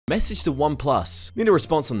Message to OnePlus. Need a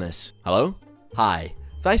response on this. Hello? Hi.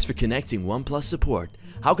 Thanks for connecting OnePlus support.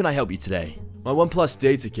 How can I help you today? My OnePlus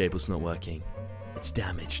data cable's not working. It's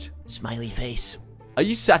damaged. Smiley face. Are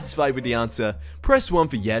you satisfied with the answer? Press 1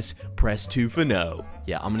 for yes, press 2 for no.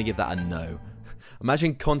 Yeah, I'm gonna give that a no.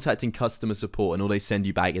 Imagine contacting customer support and all they send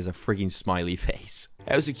you back is a freaking smiley face.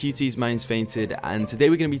 Hey, what's up, cuties? My name's Fainted, and today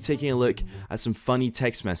we're going to be taking a look at some funny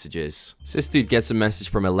text messages. So this dude gets a message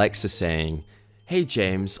from Alexa saying, "Hey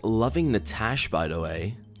James, loving Natash by the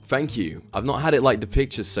way." Thank you. I've not had it like the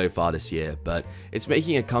pictures so far this year, but it's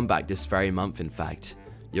making a comeback this very month in fact.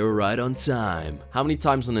 You're right on time. How many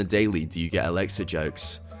times on a daily do you get Alexa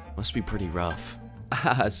jokes? Must be pretty rough.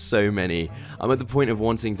 So many. I'm at the point of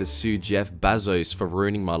wanting to sue Jeff Bezos for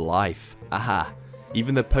ruining my life. Aha.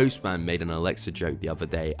 Even the postman made an Alexa joke the other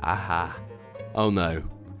day. Aha. Oh no.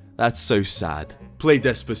 That's so sad. Play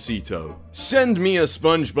Despacito. Send me a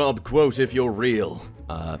SpongeBob quote if you're real.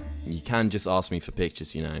 You can just ask me for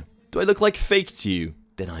pictures, you know. Do I look like fake to you?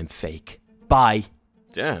 Then I'm fake. Bye.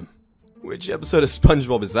 Damn. Which episode of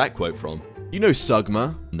SpongeBob is that quote from? You know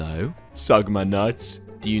Sugma? No. Sugma nuts.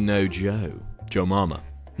 Do you know Joe? Joe Mama?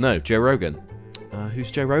 No, Joe Rogan.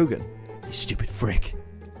 Who's Joe Rogan? You stupid frick.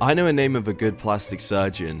 I know a name of a good plastic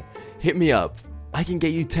surgeon. Hit me up. I can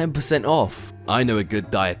get you 10% off. I know a good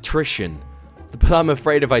dietitian. But I'm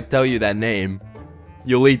afraid if I tell you their name,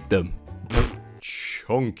 you'll eat them.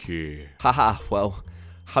 Chunky. Haha, well,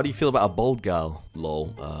 how do you feel about a bold girl?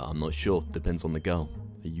 Lol, I'm not sure. Depends on the girl.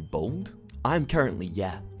 Are you bold? I'm currently,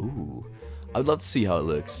 yeah. Ooh. I'd love to see how it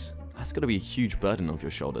looks. That's gotta be a huge burden off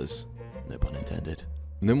your shoulders. No pun intended.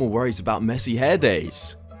 No more worries about messy hair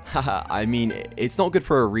days. Haha, I mean, it's not good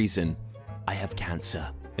for a reason. I have cancer.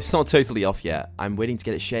 It's not totally off yet. I'm waiting to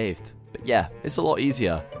get it shaved. But yeah, it's a lot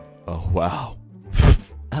easier. Oh, wow.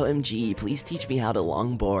 OMG, please teach me how to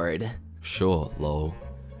longboard. Sure, lol.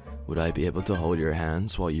 Would I be able to hold your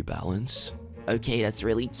hands while you balance? Okay, that's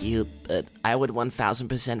really cute, but I would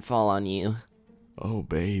 1000% fall on you. Oh,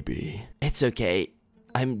 baby. It's okay.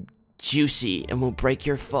 I'm juicy and will break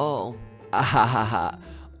your fall. Ahahaha.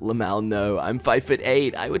 Lamel, no, I'm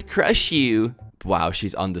 5'8". I would crush you. Wow,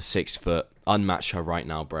 she's under 6 foot. Unmatch her right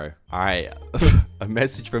now, bro. Alright. A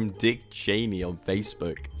message from Dick Cheney on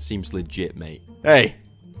Facebook. Seems legit, mate. Hey,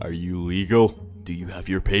 are you legal? Do you have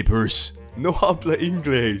your papers? No habla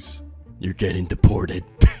inglés. You're getting deported.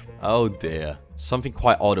 Oh dear. Something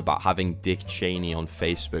quite odd about having Dick Cheney on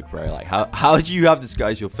Facebook, bro. Like, how do you have this guy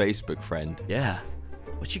as your Facebook friend? Yeah.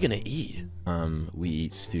 What you gonna eat? We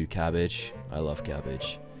eat stew cabbage. I love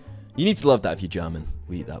cabbage. You need to love that if you're German.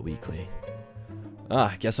 We eat that weekly.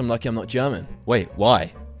 Ah, guess I'm lucky I'm not German. Wait,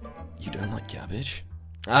 why? You don't like cabbage?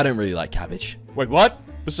 I don't really like cabbage. Wait, what?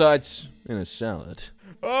 Besides, in a salad.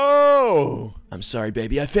 Oh! I'm sorry,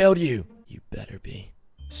 baby, I failed you. You better be.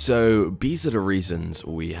 So, bees are the reasons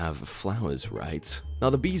we have flowers, right? Now,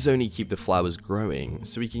 the bees only keep the flowers growing,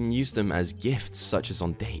 so we can use them as gifts, such as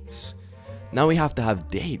on dates. Now we have to have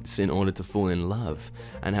dates in order to fall in love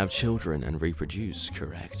and have children and reproduce,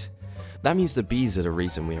 correct? That means the bees are the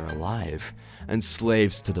reason we are alive, and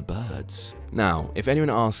slaves to the birds. Now, if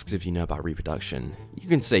anyone asks if you know about reproduction, you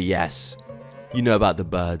can say yes. You know about the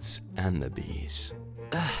birds and the bees.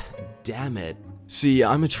 Damn it. See,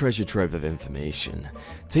 I'm a treasure trove of information.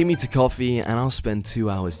 Take me to coffee and I'll spend 2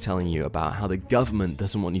 hours telling you about how the government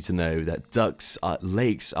doesn't want you to know that ducks at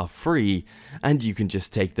lakes are free and you can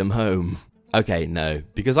just take them home. Okay, no,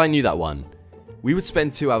 because I knew that one. We would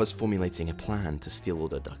spend 2 hours formulating a plan to steal all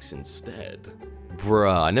the ducks instead.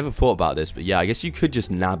 Bruh, I never thought about this, but yeah, I guess you could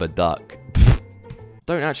just nab a duck.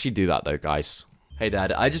 Don't actually do that though, guys. Hey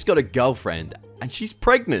dad, I just got a girlfriend, and she's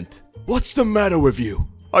pregnant. What's the matter with you?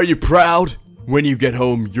 Are you proud? When you get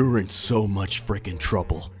home, you're in so much freaking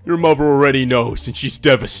trouble. Your mother already knows, and she's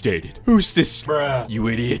devastated. Who's this? Bruh. You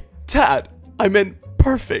idiot. Dad, I meant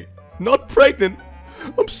perfect, not pregnant.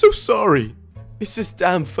 I'm so sorry. It's this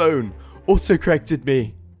damn phone. Auto-corrected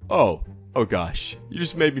me. Oh gosh. You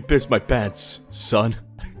just made me piss my pants, son.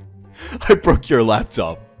 I broke your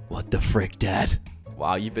laptop. What the frick, Dad?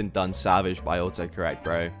 Wow, you've been done savage by autocorrect,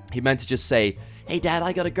 bro. He meant to just say, "Hey Dad,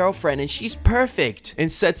 I got a girlfriend and she's perfect."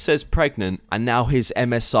 Instead says pregnant, and now his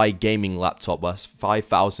MSI gaming laptop worth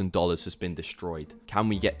 $5,000 has been destroyed. Can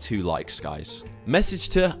we get 2 likes, guys? Message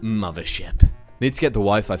to Mothership. Need to get the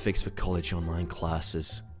Wi-Fi fixed for college online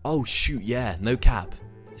classes. Oh shoot, yeah, no cap.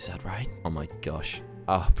 Is that right? Oh my gosh.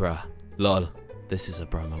 Ah, bruh. Lol. This is a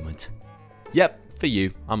bro moment. Yep, for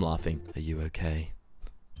you. I'm laughing. Are you okay?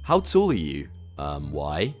 How tall are you?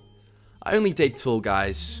 Why? I only date tall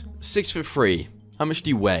guys. 6'3". How much do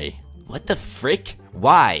you weigh? What the frick?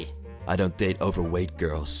 Why? I don't date overweight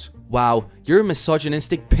girls. Wow, you're a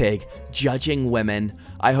misogynistic pig, judging women.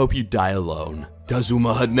 I hope you die alone.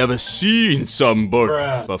 Kazuma had never seen some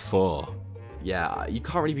book before. Yeah, you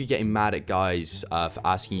can't really be getting mad at guys for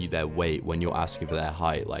asking you their weight when you're asking for their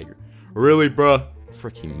height. Like, really, bruh?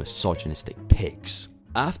 Freaking misogynistic pigs.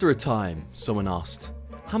 After a time, someone asked,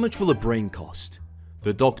 how much will a brain cost?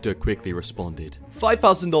 The doctor quickly responded,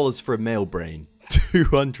 $5,000 for a male brain,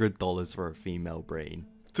 $200 for a female brain.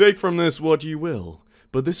 Take from this what you will,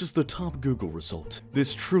 but this is the top Google result.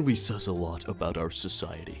 This truly says a lot about our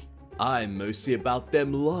society. I'm mostly about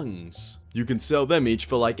them lungs. You can sell them each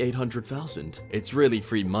for like 800,000. It's really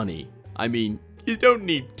free money. I mean, you don't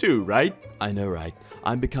need two, right? I know, right?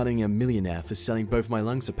 I'm becoming a millionaire for selling both my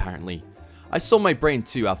lungs, apparently. I sold my brain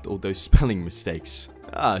too after all those spelling mistakes.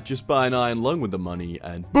 Just buy an iron lung with the money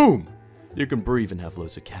and boom! You can breathe and have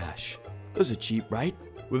loads of cash. Those are cheap, right?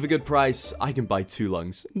 With a good price, I can buy 2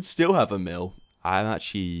 lungs and still have a mil. I'm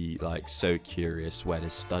actually like so curious where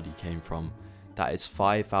this study came from. That is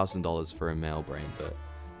 $5,000 for a male brain, but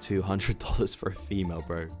 $200 for a female,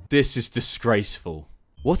 bro. This is disgraceful.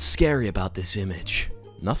 What's scary about this image?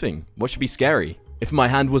 Nothing. What should be scary? If my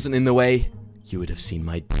hand wasn't in the way, you would have seen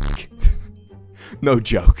my dick. No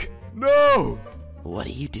joke. No! What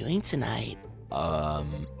are you doing tonight?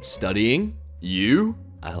 Studying? You?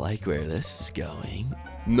 I like where this is going.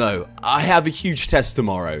 No, I have a huge test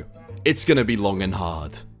tomorrow. It's gonna be long and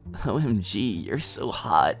hard. OMG, you're so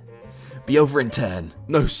hot. Be over in 10.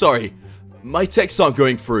 No, sorry. My texts aren't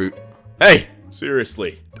going through. Hey,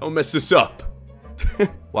 seriously, don't mess this up.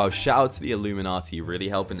 Wow, shout out to the Illuminati really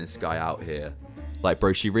helping this guy out here. Like,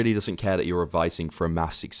 bro, she really doesn't care that you're revising for a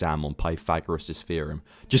maths exam on Pythagoras' theorem.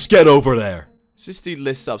 Just get over there. So this dude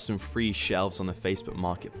lists up some free shelves on the Facebook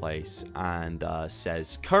Marketplace and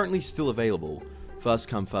says, currently still available. First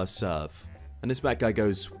come, first serve. And this Mac guy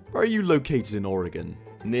goes, where are you located in Oregon?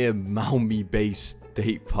 Near Maumee Bay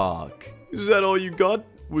State Park. Is that all you got?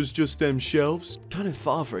 Was just them shelves? Kind of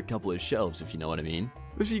far for a couple of shelves, if you know what I mean.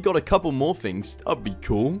 If you got a couple more things, that'd be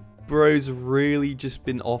cool. Bro's really just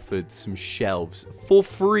been offered some shelves for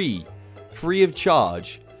free. Free of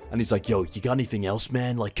charge. And he's like, yo, you got anything else,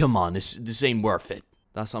 man? Like, come on, this ain't worth it.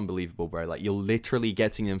 That's unbelievable, bro. Like, you're literally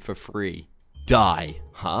getting them for free. Die.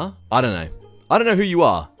 Huh? I don't know. I don't know who you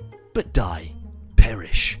are. But die.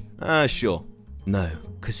 Perish. Sure. No,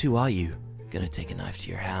 because who are you? Gonna take a knife to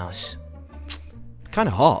your house. It's kind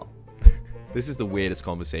of hot. This is the weirdest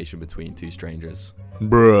conversation between two strangers.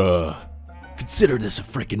 Bruh. Consider this a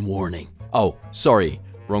freaking warning. Oh, sorry.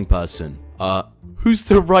 Wrong person. Who's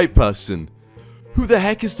the right person? Who the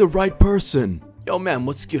heck is the right person? Yo, man,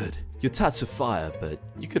 what's good? Your tats are fire, but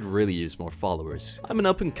you could really use more followers. I'm an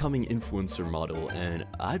up-and-coming influencer model, and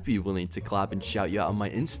I'd be willing to collab and shout you out on my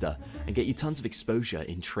Insta and get you tons of exposure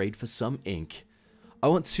in trade for some ink. I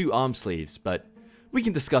want 2 arm sleeves, but we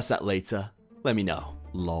can discuss that later. Let me know.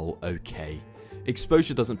 Lol, okay.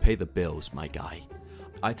 Exposure doesn't pay the bills, my guy.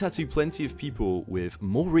 I tattoo plenty of people with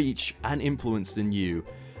more reach and influence than you,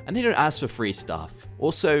 and they don't ask for free stuff.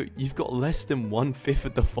 Also, you've got less than 1/5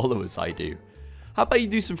 of the followers I do. How about you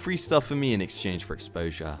do some free stuff for me in exchange for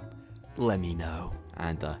exposure? Let me know.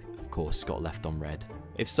 And, of course, got left on red.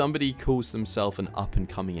 If somebody calls themselves an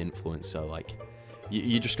up-and-coming influencer, like,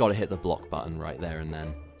 you just gotta hit the block button right there and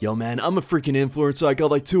then. Yo, man, I'm a freaking influencer. I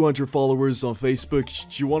got like 200 followers on Facebook.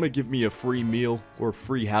 Do you want to give me a free meal or a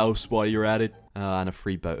free house while you're at it? And a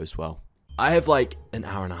free boat as well. I have like an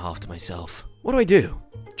hour and a half to myself. What do I do?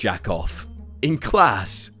 Jack off. In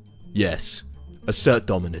class? Yes. Assert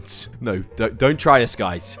dominance. No, don't try this,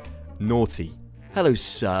 guys. Naughty. Hello,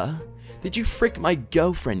 sir. Did you frick my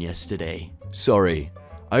girlfriend yesterday? Sorry.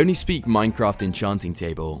 I only speak Minecraft enchanting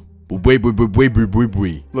table.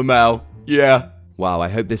 Lamau. Yeah. Wow, I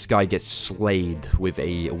hope this guy gets slayed with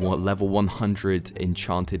a level 100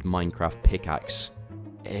 enchanted Minecraft pickaxe.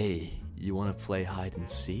 Hey, you want to play hide and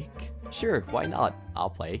seek? Sure, why not? I'll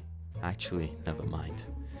play. Actually, never mind.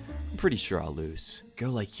 I'm pretty sure I'll lose.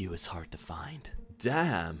 Girl like you is hard to find.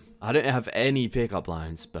 Damn, I don't have any pickup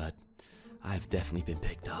lines, but I've definitely been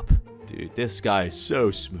picked up. Dude, this guy is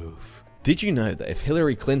so smooth. Did you know that if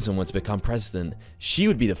Hillary Clinton were to become president, she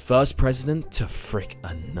would be the first president to frick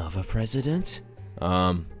another president?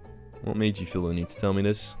 What made you feel the need to tell me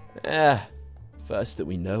this? First that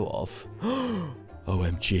we know of.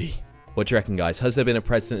 OMG. What do you reckon, guys? Has there been a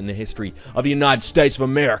president in the history of the United States of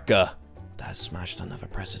America that has smashed another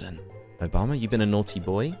president? Obama, you been a naughty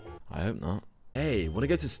boy? I hope not. Hey, wanna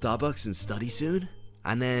go to Starbucks and study soon?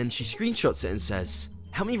 And then she screenshots it and says,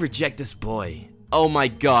 help me reject this boy. Oh my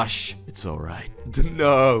gosh. It's alright.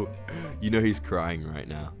 No. You know he's crying right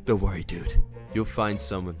now. Don't worry, dude. You'll find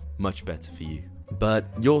someone much better for you. But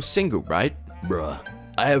you're single, right? Bruh,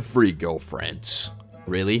 I have 3 girlfriends.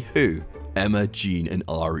 Really? Who? Emma, Jean, and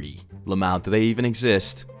Ari. Lamau, do they even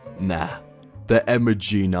exist? Nah, they're Emma,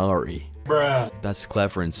 Jean, Ari. Bruh. That's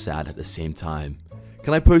clever and sad at the same time.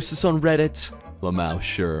 Can I post this on Reddit? Lamau,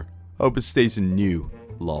 sure. Hope it stays in new.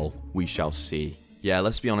 Lol, we shall see. Yeah,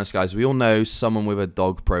 let's be honest, guys. We all know someone with a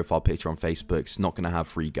dog profile picture on Facebook's not going to have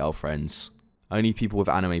 3 girlfriends. Only people with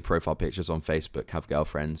anime profile pictures on Facebook have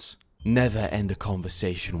girlfriends. Never end a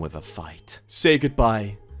conversation with a fight. Say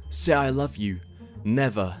goodbye. Say I love you.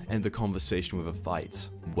 Never end a conversation with a fight.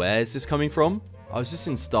 Where is this coming from? I was just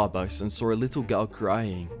in Starbucks and saw a little girl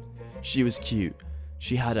crying. She was cute.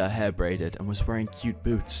 She had her hair braided and was wearing cute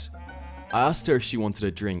boots. I asked her if she wanted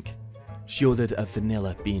a drink. She ordered a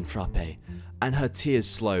vanilla bean frappe, and her tears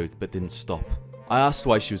slowed but didn't stop. I asked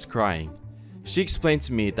why she was crying. She explained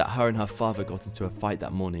to me that her and her father got into a fight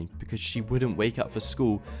that morning because she wouldn't wake up for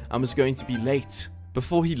school and was going to be late.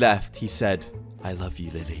 Before he left, he said, "I love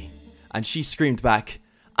you, Lily." And she screamed back,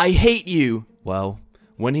 "I hate you!" Well,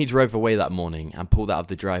 when he drove away that morning and pulled out of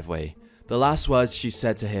the driveway, the last words she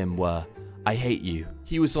said to him were, "I hate you."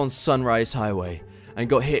 He was on Sunrise Highway and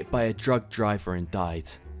got hit by a drug driver and died.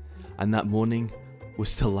 And that morning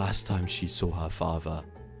was the last time she saw her father.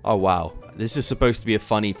 Oh wow, this is supposed to be a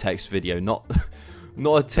funny text video, not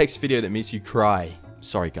a text video that makes you cry.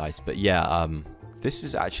 Sorry guys, but yeah, this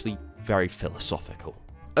is actually very philosophical.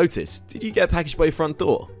 Otis, did you get a package by your front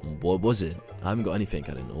door? What was it? I haven't got anything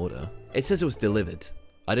I didn't order. It says it was delivered.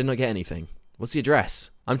 I did not get anything. What's the address?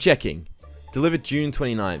 I'm checking. Delivered June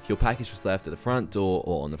 29th. Your package was left at the front door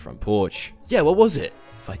or on the front porch. Yeah, what was it?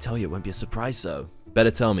 If I tell you, it won't be a surprise though.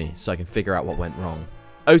 Better tell me so I can figure out what went wrong.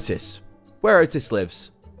 Otis. Where Otis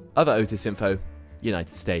lives. Other Otis info.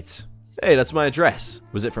 United States. Hey, that's my address.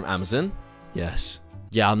 Was it from Amazon? Yes.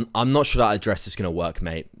 Yeah, I'm not sure that address is going to work,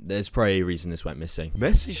 mate. There's probably a reason this went missing.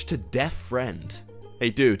 Message to deaf friend. Hey,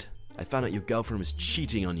 dude. I found out your girlfriend was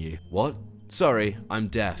cheating on you. What? Sorry, I'm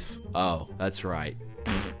deaf. Oh, that's right.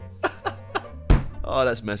 Oh,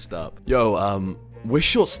 that's messed up. Yo, we're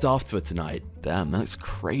short-staffed for tonight. Damn, that's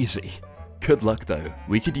crazy. Good luck, though.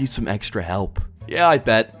 We could use some extra help. Yeah, I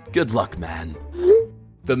bet. Good luck, man.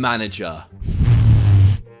 The manager.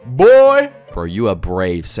 Boy! Bro, you are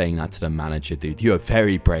brave saying that to the manager, dude. You are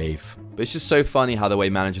very brave. But it's just so funny how the way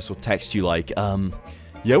managers will text you like,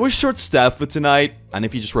 yeah, we're short-staffed for tonight. And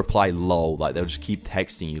if you just reply lol, like, they'll just keep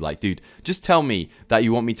texting you like, dude, just tell me that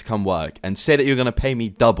you want me to come work and say that you're gonna pay me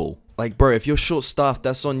double. Like, bro, if you're short-staffed,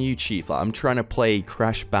 that's on you, chief. Like, I'm trying to play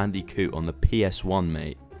Crash Bandicoot on the PS1,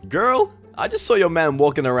 mate. Girl, I just saw your man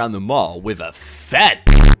walking around the mall with a fat,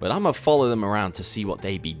 but I'm gonna follow them around to see what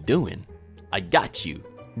they be doing. I got you.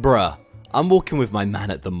 Bruh, I'm walking with my man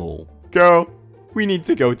at the mall. Girl, we need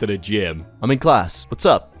to go to the gym. I'm in class. What's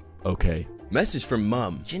up? Okay. Message from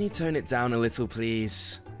mum. Can you tone it down a little,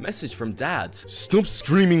 please? Message from dad. Stop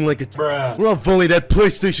screaming like a bruh. Or I'll volley that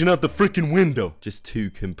PlayStation out the freaking window. Just 2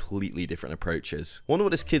 completely different approaches. Wonder what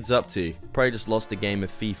this kid's up to. Probably just lost a game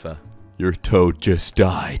of FIFA. Your toad just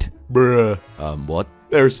died. Bruh. What?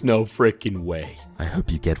 There's no freaking way. I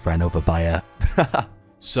hope you get ran over by a...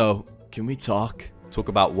 So, can we talk? Talk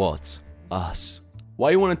about what? Us.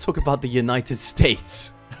 Why you want to talk about the United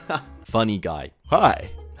States? Funny guy. Hi.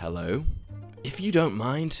 Hello? If you don't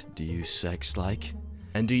mind, do you sex like?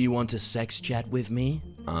 And do you want a sex chat with me?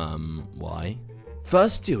 Why?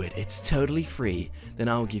 First do it, it's totally free. Then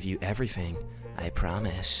I'll give you everything. I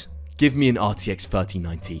promise. Give me an RTX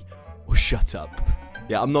 3090. Or shut up.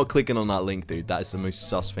 Yeah, I'm not clicking on that link, dude. That is the most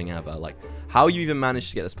sus thing ever. Like, how you even managed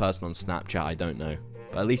to get this person on Snapchat, I don't know.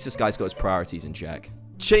 But at least this guy's got his priorities in check.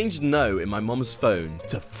 Changed no in my mom's phone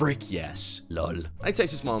to frick yes. Lol. I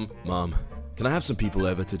text his mom. Mom, can I have some people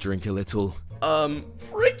over to drink a little?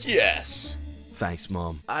 Frick yes. Thanks,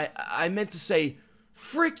 mom. I meant to say,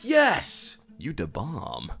 frick yes. You da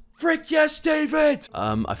bomb. Frick yes, David.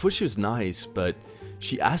 I thought she was nice, but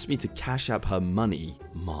she asked me to cash up her money.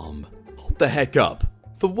 Mom, hold the heck up.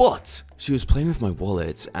 For what? She was playing with my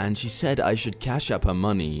wallet and she said I should cash up her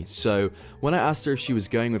money. So when I asked her if she was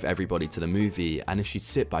going with everybody to the movie and if she'd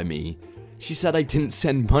sit by me, she said I didn't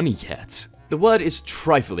send money yet. The word is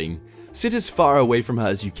trifling. Sit as far away from her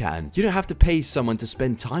as you can. You don't have to pay someone to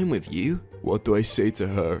spend time with you. What do I say to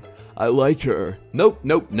her? I like her. Nope.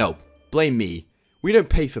 Blame me. We don't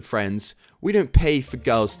pay for friends. We don't pay for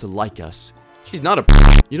girls to like us. She's not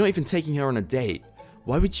a... You're not even taking her on a date.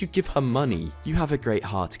 Why would you give her money? You have a great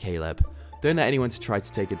heart, Caleb. Don't let anyone try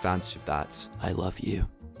to take advantage of that. I love you.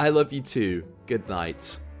 I love you too. Good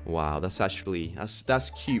night. Wow, that's actually... That's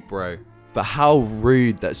cute, bro. But how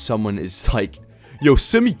rude that someone is like... Yo,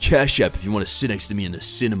 send me cash app if you want to sit next to me in the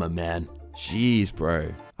cinema, man. Jeez,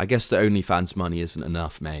 bro. I guess the OnlyFans money isn't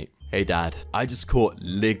enough, mate. Hey, Dad. I just caught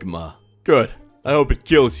Ligma. Good. I hope it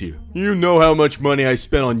kills you. You know how much money I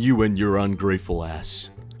spent on you and your ungrateful ass.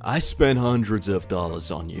 I spent hundreds of dollars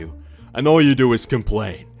on you, and all you do is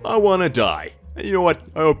complain. I wanna die. And you know what?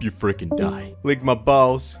 I hope you freaking die. Lick my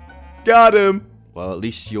balls. Got him! Well, at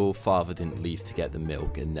least your father didn't leave to get the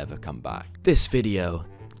milk and never come back. This video.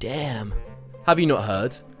 Damn. Have you not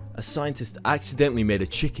heard? A scientist accidentally made a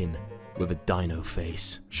chicken with a dino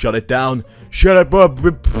face. Shut it down. Shut up, up.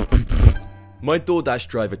 My DoorDash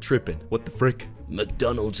driver tripping. What the frick?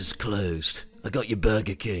 McDonald's is closed. I got your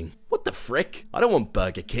Burger King. What the frick? I don't want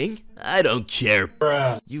Burger King. I don't care,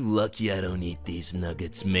 bruh. You lucky I don't eat these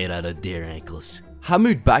nuggets made out of deer ankles.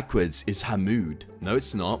 Hamoud backwards is Hamoud. No,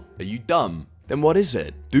 it's not. Are you dumb? Then what is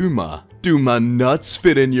it? Duma. Do my nuts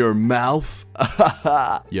fit in your mouth?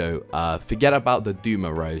 Yo, forget about the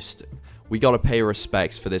Duma roast. We gotta pay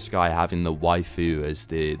respects for this guy having the waifu as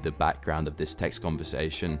the background of this text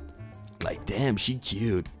conversation. Like, damn, she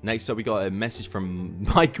cute. Next up, we got a message from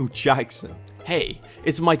Michael Jackson. Hey,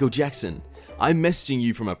 it's Michael Jackson. I'm messaging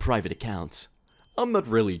you from a private account. I'm not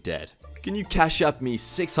really dead. Can you cash up me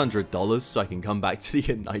 $600 so I can come back to the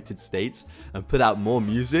United States and put out more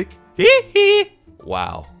music? Hee hee.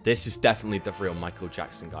 Wow, this is definitely the real Michael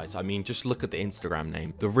Jackson, guys. I mean, just look at the Instagram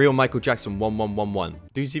name. The real Michael Jackson 1111.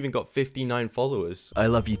 Dude's even got 59 followers. I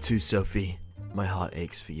love you too, Sophie. My heart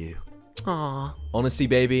aches for you. Aw. Honestly,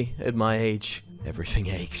 baby, at my age, everything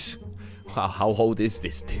aches. Wow, how old is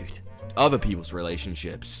this dude? Other people's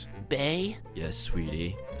relationships. Bae? Yes,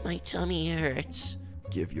 sweetie. My tummy hurts.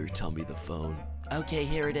 Give your tummy the phone. Okay,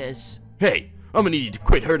 here it is. Hey, I'm gonna need you to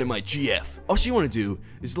quit hurting my GF. All she wanna do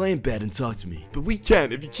is lay in bed and talk to me. But we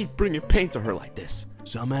can't if you keep bringing pain to her like this.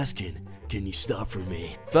 So I'm asking, can you stop for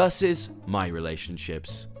me? Versus my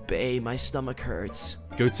relationships. Bae, my stomach hurts.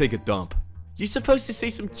 Go take a dump. You're supposed to say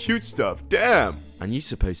some cute stuff, damn. And you're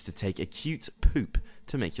supposed to take a cute poop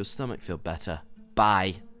to make your stomach feel better.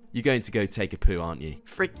 Bye. You're going to go take a poo, aren't you?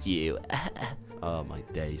 Frick you. Oh my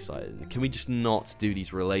days, can we just not do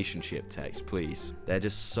these relationship texts, please? They're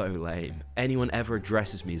just so lame. Anyone ever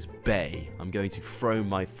addresses me as bae, I'm going to throw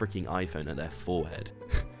my freaking iPhone at their forehead.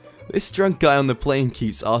 This drunk guy on the plane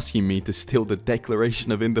keeps asking me to steal the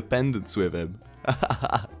Declaration of Independence with him.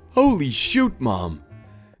 Holy shoot, Mom.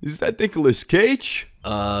 Is that Nicolas Cage?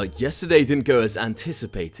 Yesterday didn't go as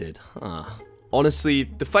anticipated, huh? Honestly,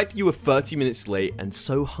 the fact that you were 30 minutes late and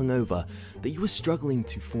so hungover that you were struggling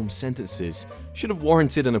to form sentences should have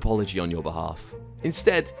warranted an apology on your behalf.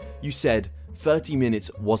 Instead, you said 30 minutes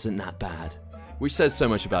wasn't that bad, which says so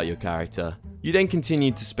much about your character. You then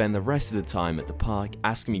continued to spend the rest of the time at the park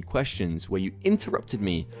asking me questions where you interrupted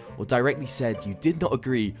me or directly said you did not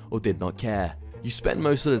agree or did not care. You spent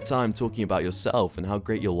most of the time talking about yourself and how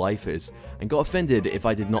great your life is, and got offended if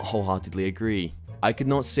I did not wholeheartedly agree. I could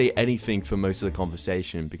not say anything for most of the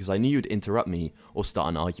conversation because I knew you'd interrupt me or start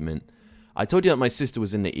an argument. I told you that my sister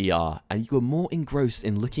was in the ER, and you were more engrossed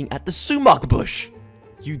in looking at the sumac bush.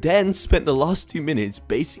 You then spent the last 2 minutes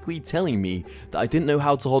basically telling me that I didn't know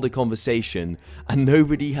how to hold a conversation, and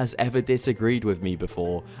nobody has ever disagreed with me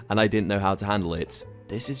before, and I didn't know how to handle it.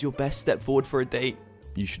 This is your best step forward for a date?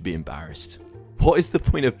 You should be embarrassed. What is the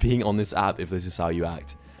point of being on this app if this is how you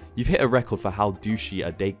act? You've hit a record for how douchey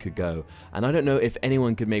a date could go, and I don't know if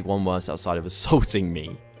anyone could make one worse outside of assaulting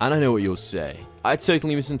me. And I know what you'll say. I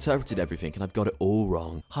totally misinterpreted everything and I've got it all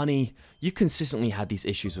wrong. Honey, you consistently had these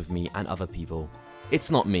issues with me and other people.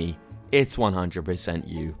 It's not me. It's 100%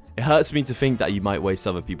 you. It hurts me to think that you might waste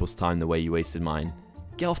other people's time the way you wasted mine.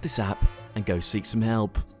 Get off this app and go seek some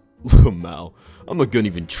help. Mal, I'm not gonna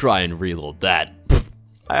even try and reload that.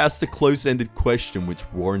 I asked a close-ended question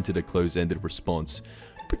which warranted a close-ended response.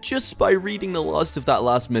 But just by reading the last of that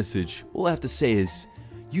last message, all I have to say is,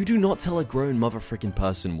 you do not tell a grown motherfucking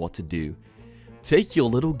person what to do. Take your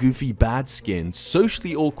little goofy bad skin,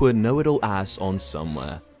 socially awkward know-it-all ass on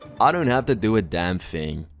somewhere. I don't have to do a damn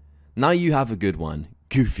thing. Now you have a good one,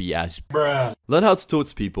 goofy ass. Bruh. Learn how to talk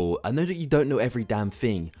to people and know that you don't know every damn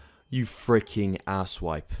thing, you freaking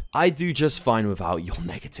asswipe. I do just fine without your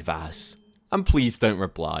negative ass. And please don't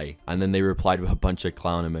reply. And then they replied with a bunch of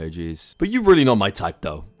clown emojis. But you're really not my type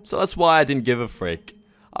though. So that's why I didn't give a frick.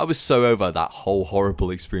 I was so over that whole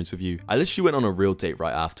horrible experience with you. I literally went on a real date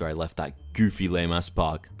right after I left that goofy lame ass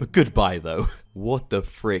park. But goodbye though. What the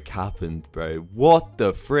frick happened, bro? What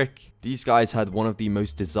the frick? These guys had one of the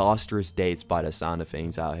most disastrous dates by the sound of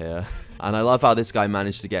things out here. And I love how this guy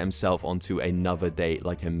managed to get himself onto another date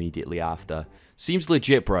like immediately after. Seems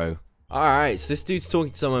legit, bro. Alright, so this dude's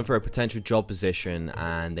talking to someone for a potential job position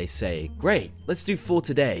and they say, great, let's do 4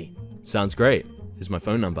 today. Sounds great. Here's my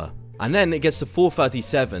phone number. And then it gets to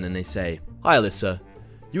 4:37 and they say, "Hi Alyssa,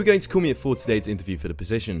 you were going to call me at 4 today to interview for the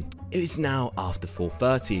position. It is now after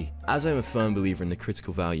 4:30. As I'm a firm believer in the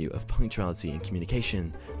critical value of punctuality and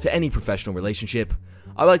communication to any professional relationship,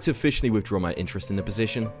 I'd like to officially withdraw my interest in the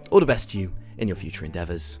position. All the best to you in your future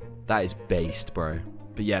endeavors." That is based, bro.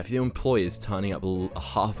 But yeah, if your employer's turning up a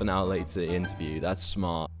half an hour late to the interview, that's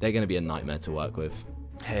smart. They're going to be a nightmare to work with.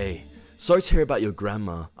 Hey, sorry to hear about your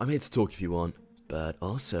grandma. I'm here to talk if you want. But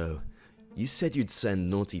also, you said you'd send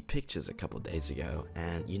naughty pictures a couple days ago,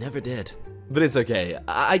 and you never did. But it's okay.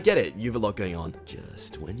 I get it. You have a lot going on.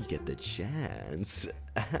 Just when you get the chance.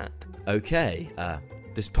 Okay,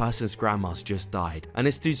 this person's grandma's just died, and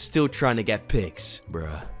this dude's still trying to get pics.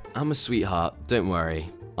 Bruh, I'm a sweetheart. Don't worry.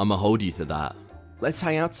 I'ma hold you to that. Let's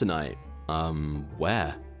hang out tonight.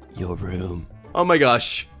 Where? Your room. Oh my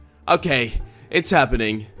gosh. Okay, it's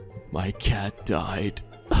happening. My cat died.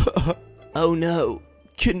 Oh no.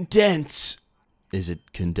 Condense. Is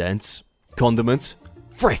it condense? Condiments?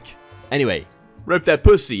 Frick. Anyway, Rip that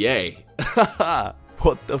pussy, eh?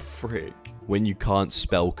 what the frick? When you can't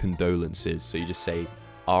spell condolences, so you just say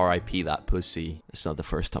RIP that pussy. It's not the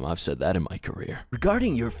first time I've said that in my career.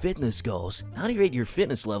 Regarding your fitness goals, how do you rate your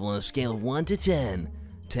fitness level on a scale of 1 to 10?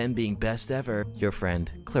 10 being best ever, your friend,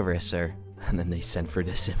 Clarissa. And then they sent for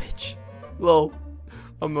this image. Well,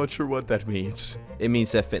 I'm not sure what that means. It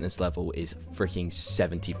means their fitness level is freaking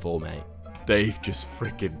 74, mate. Dave just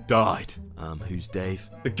freaking died. Who's Dave?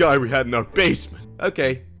 The guy we had in our basement.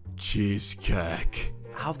 Okay. Cheesecake.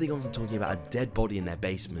 How have they gone from talking about a dead body in their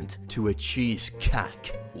basement to a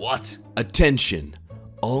cheesecake? What? Attention,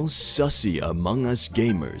 all sussy among us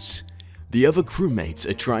gamers. The other crewmates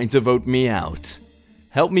are trying to vote me out.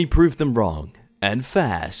 Help me prove them wrong, and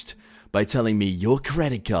fast, by telling me your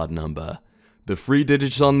credit card number, the 3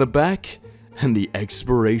 digits on the back, and the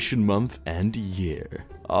expiration month and year.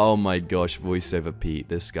 Oh my gosh, voiceover Pete,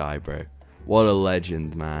 this guy, bro. What a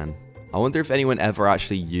legend, man. I wonder if anyone ever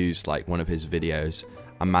actually used like one of his videos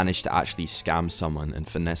and managed to actually scam someone and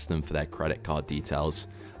finesse them for their credit card details.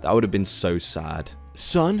 That would have been so sad.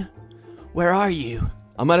 Son, where are you?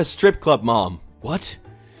 I'm at a strip club, Mom. What?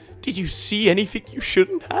 Did you see anything you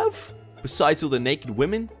shouldn't have? Besides all the naked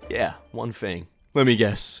women? Yeah, one thing. Let me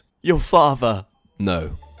guess. Your father?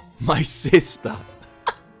 No. My sister.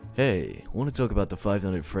 Hey, want to talk about the Five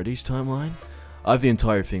Nights at Freddy's timeline? I have the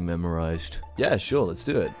entire thing memorized. Yeah, sure, let's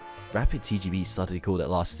do it. Rapid TGB started a call that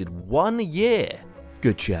lasted 1 year.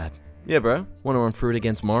 Good chat. Yeah, bro. Want to run through it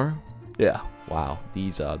again tomorrow? Yeah. Wow,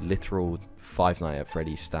 these are literal Five Nights at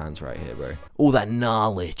Freddy's stands right here, bro. All that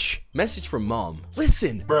knowledge. Message from Mom.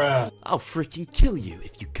 Listen, bruh. I'll freaking kill you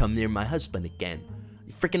if you come near my husband again.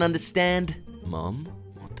 You freaking understand? Mom?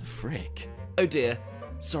 What the frick? Oh dear.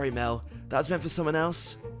 Sorry, Mel. That was meant for someone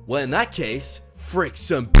else. Well, in that case, frick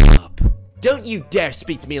some up. Don't you dare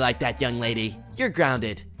speak to me like that, young lady. You're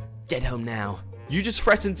grounded. Get home now. You just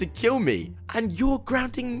threatened to kill me, and you're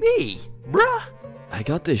grounding me, bruh. I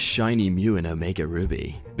got this shiny Mew and Omega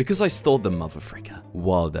Ruby because I stole the motherfricker.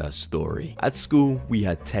 Wilder story. At school, we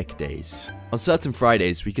had tech days. On certain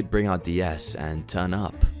Fridays, we could bring our DS and turn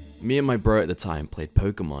up. Me and my bro at the time played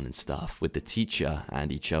Pokemon and stuff with the teacher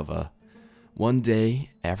and each other. One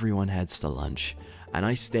day, everyone heads to lunch, and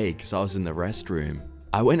I stayed because I was in the restroom.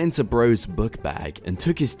 I went into bro's book bag and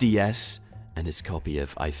took his DS and his copy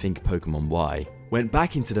of I Think Pokemon Y, went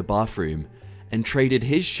back into the bathroom and traded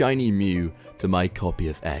his shiny Mew to my copy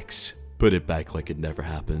of X. Put it back like it never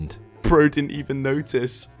happened. Bro didn't even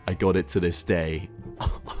notice. I got it to this day.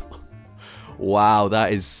 Wow,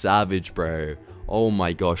 that is savage, bro. Oh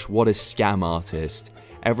my gosh, what a scam artist.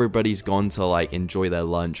 Everybody's gone to like enjoy their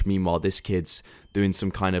lunch. Meanwhile, this kid's doing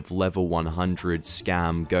some kind of level 100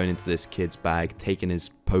 scam, going into this kid's bag, taking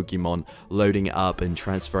his Pokemon, loading it up and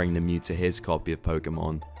transferring the Mew to his copy of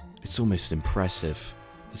Pokemon. It's almost impressive.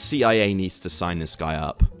 The CIA needs to sign this guy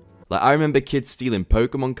up. Like, I remember kids stealing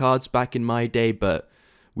Pokemon cards back in my day, but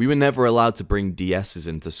we were never allowed to bring DSs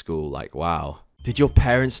into school. Like, wow. Did your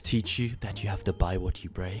parents teach you that you have to buy what you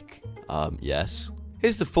break? Yes.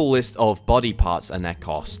 Here's the full list of body parts and their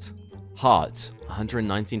cost. Heart,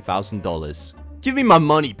 $119,000. Give me my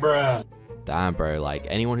money, bruh. Damn, bro, like,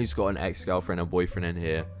 anyone who's got an ex-girlfriend or boyfriend in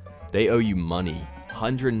here, they owe you money.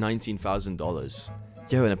 $119,000.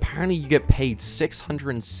 Yo, and apparently you get paid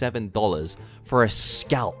 $607 for a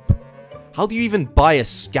scalp. How do you even buy a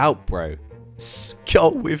scalp, bro?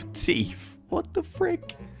 Skull with teeth. What the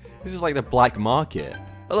frick? This is like the black market.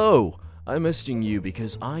 Hello. I'm messaging you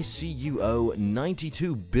because I see you owe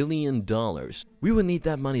 $92 billion. We will need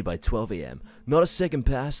that money by 12 a.m. Not a second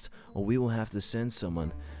past, or we will have to send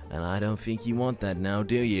someone. And I don't think you want that now,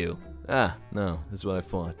 do you? Ah, no, that's what I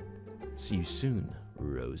thought. See you soon,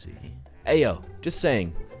 Rosie. Hey yo, just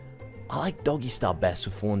saying. I like doggy style best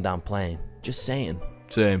with falling down playing. Just saying.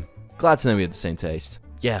 Same. Glad to know we have the same taste.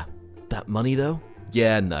 Yeah, that money though?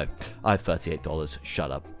 Yeah, no. I have $38.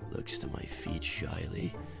 Shut up. Looks to my feet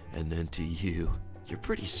shyly, and then to you. You're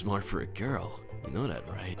pretty smart for a girl. You know that,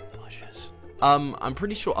 right? Blushes. I'm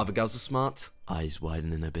pretty sure other girls are smart. Eyes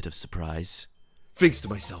widen in a bit of surprise. Thinks to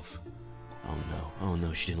myself. Oh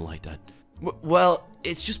no, she didn't like that. Well,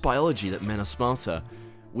 it's just biology that men are smarter.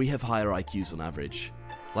 We have higher IQs on average.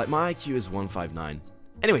 Like, my IQ is 159.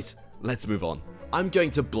 Anyways, let's move on. I'm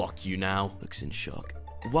going to block you now. Looks in shock.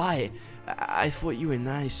 Why? I thought you were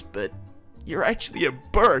nice, but you're actually a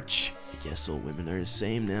birch. I guess all women are the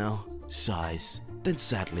same now. Sighs, then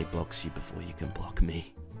sadly blocks you before you can block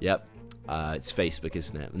me. Yep. It's Facebook,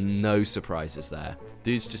 isn't it? No surprises there.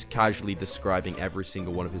 Dude's just casually describing every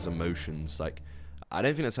single one of his emotions. Like, I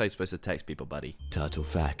don't think that's how you're supposed to text people, buddy. Turtle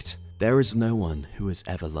fact. There is no one who has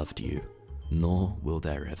ever loved you, nor will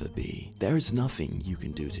there ever be. There is nothing you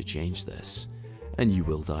can do to change this, and you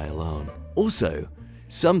will die alone. Also,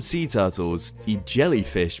 some sea turtles eat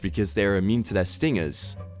jellyfish because they're immune to their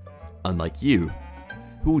stingers. Unlike you,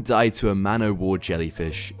 who will die to a man-o-war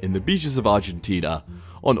jellyfish in the beaches of Argentina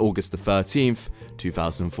on August the 13th,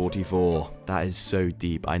 2044. That is so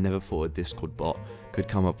deep. I never thought a Discord bot could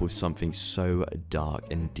come up with something so dark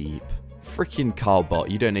and deep. Freaking Carl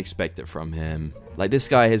bot, you don't expect it from him. Like, this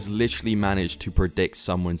guy has literally managed to predict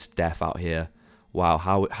someone's death out here. Wow,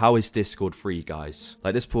 how is Discord free, guys?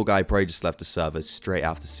 Like, this poor guy probably just left the server straight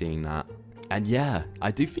after seeing that. And yeah,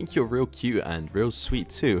 I do think you're real cute and real sweet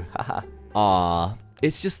too. Haha. Ah,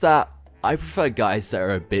 it's just that I prefer guys that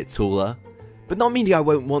are a bit taller. But not meaning I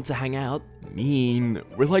won't want to hang out. Mean,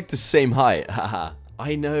 we're like the same height. Haha.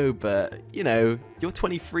 I know, but, you know, you're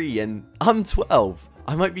 23 and I'm 12.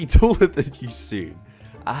 I might be taller than you soon.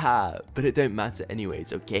 Aha, but it don't matter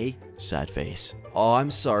anyways, okay? Sad face. Oh, I'm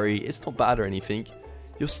sorry. It's not bad or anything.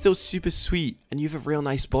 You're still super sweet and you have a real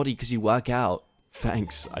nice body because you work out.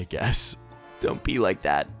 Thanks, I guess. Don't be like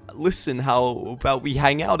that. Listen, how about we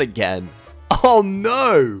hang out again? Oh,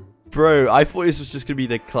 no! Bro, I thought this was just going to be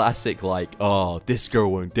the classic, like, oh, this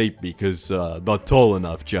girl won't date me because not tall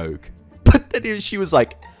enough joke. But then she was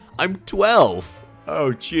like, I'm 12.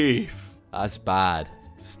 Oh, chief. That's bad.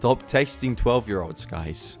 Stop texting 12-year-olds,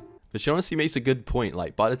 guys. But she honestly makes a good point.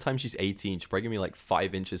 Like, by the time she's 18, she's probably going to be like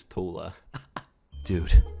 5 inches taller.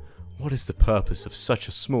 Dude, what is the purpose of such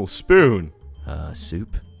a small spoon?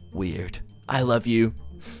 Soup? Weird. I love you.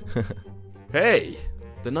 Hey!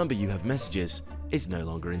 The number you have messages is no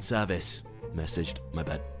longer in service. Messaged, my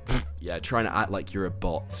bad. Yeah, trying to act like you're a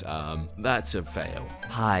bot. That's a fail.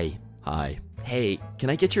 Hi. Hi. Hey,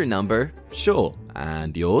 can I get your number? Sure.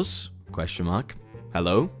 And yours? Question mark.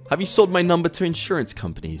 Hello? Have you sold my number to insurance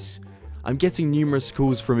companies? I'm getting numerous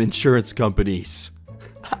calls from insurance companies.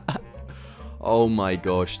 Oh my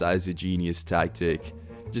gosh, that is a genius tactic.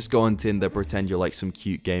 Just go on Tinder, pretend you're like some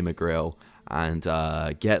cute gamer girl, and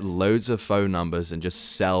get loads of phone numbers and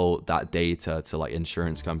just sell that data to like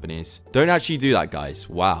insurance companies. Don't actually do that, guys.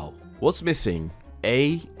 Wow. What's missing?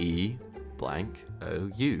 A-E blank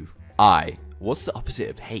O-U. I. What's the opposite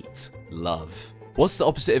of hate? Love. What's the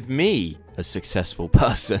opposite of me? A successful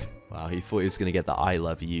person. Wow, he thought he was going to get the I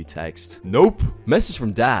love you text. Nope. Message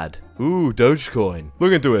from dad. Ooh, Dogecoin.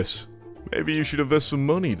 Look into this. Maybe you should invest some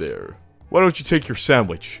money there. Why don't you take your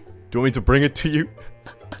sandwich? Do you want me to bring it to you?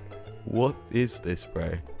 What is this,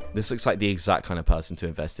 bro? This looks like the exact kind of person to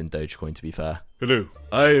invest in Dogecoin, to be fair. Hello,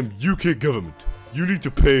 I am UK government. You need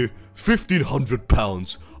to pay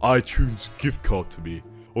 £1,500 iTunes gift card to me,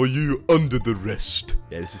 or you under the rest.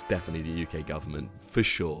 Yeah, this is definitely the UK government, for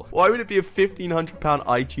sure. Why would it be a £1,500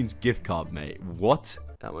 iTunes gift card, mate? What?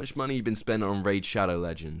 How much money you been spending on Raid Shadow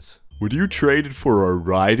Legends? Would you trade it for a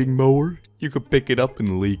riding mower? You could pick it up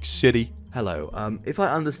in League City. Hello, if I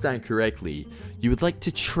understand correctly, you would like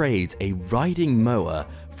to trade a riding mower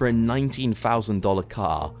for a $19,000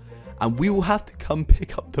 car, and we will have to come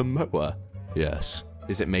pick up the mower. Yes.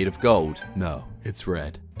 Is it made of gold? No, it's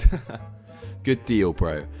red. Good deal,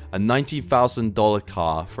 bro. A $90,000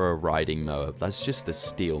 car for a riding mower. That's just a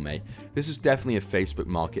steal, mate. This is definitely a Facebook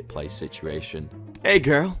Marketplace situation. Hey,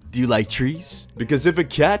 girl, do you like trees? Because if a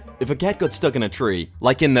cat got stuck in a tree,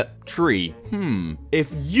 like in the tree,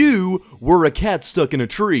 if you were a cat stuck in a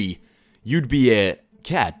tree, you'd be a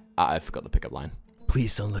cat. I forgot the pickup line.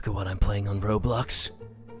 Please don't look at what I'm playing on Roblox.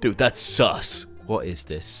 Dude, that's sus. What is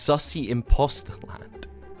this? Sussy imposter land.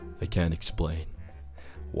 I can't explain.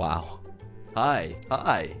 Wow. Hi.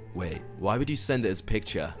 Hi. Wait, why would you send it as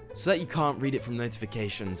picture? So that you can't read it from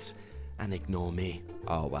notifications and ignore me.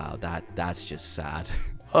 Oh wow, that's just sad.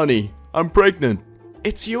 Honey, I'm pregnant.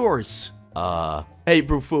 It's yours.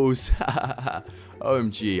 April Fools.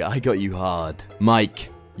 OMG, I got you hard. Mike,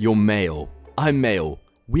 you're male. I'm male.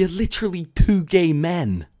 We are literally two gay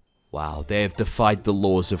men. Wow, they have defied the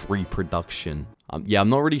laws of reproduction. Yeah, I'm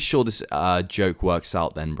not really sure this joke works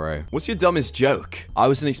out then, bro. What's your dumbest joke? I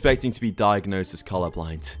wasn't expecting to be diagnosed as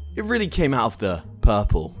colorblind. It really came out of the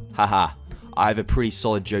purple. Haha, I have a pretty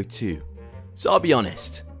solid joke too. So I'll be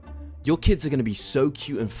honest. Your kids are gonna be so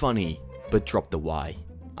cute and funny, but drop the Y.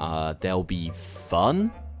 They'll be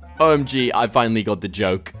fun? OMG, I finally got the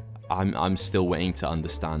joke. I'm still waiting to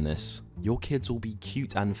understand this. Your kids will be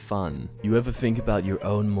cute and fun. You ever think about your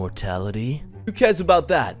own mortality? Who cares about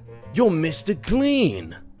that? You're Mr.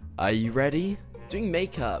 Clean. Are you ready? Doing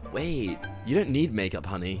makeup. Wait, you don't need makeup,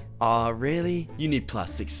 honey. Really? You need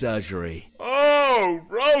plastic surgery. Oh,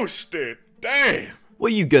 roasted. Damn.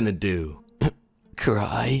 What are you gonna do?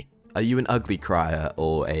 Cry? Are you an ugly crier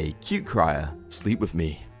or a cute crier? Sleep with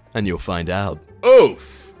me, and you'll find out.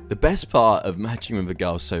 Oof. The best part of matching with a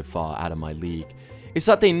girl so far out of my league is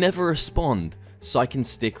that they never respond, so I can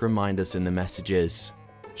stick reminders in the messages.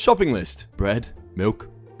 Shopping list. Bread, milk,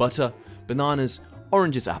 butter, bananas,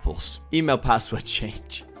 oranges, apples. Email password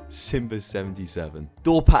change. Simba77.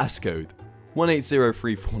 Door passcode.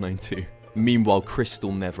 1803492. Meanwhile,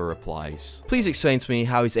 Crystal never replies. Please explain to me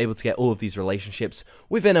how he's able to get all of these relationships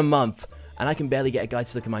within a month, and I can barely get a guy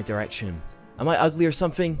to look in my direction. Am I ugly or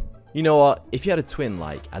something? You know what? If you had a twin,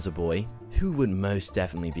 like, as a boy, who would most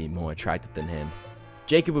definitely be more attractive than him?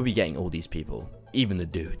 Jacob would be getting all these people. Even the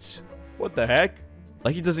dudes. What the heck?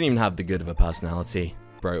 Like, he doesn't even have the good of a personality.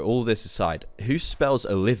 Bro, all this aside, who spells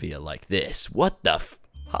Olivia like this? What the f-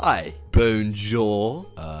 Hi. Bonjour.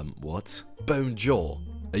 What? Bonjour.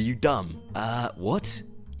 Are you dumb? What?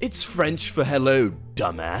 It's French for hello,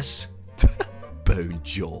 dumbass.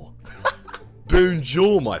 Bonjour.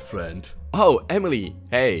 Bonjour, my friend. Oh, Emily.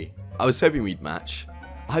 Hey. I was hoping we'd match.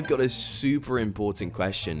 I've got a super important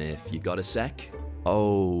question if you got a sec.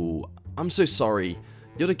 Oh, I'm so sorry.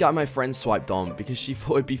 You're the guy my friend swiped on because she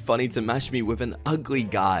thought it'd be funny to match me with an ugly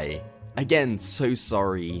guy. Again, so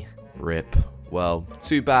sorry. Rip. Well,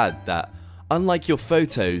 too bad that, unlike your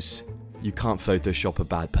photos, you can't Photoshop a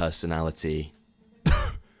bad personality.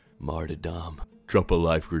 Martyrdom. Drop a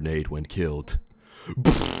live grenade when killed.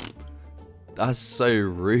 That's so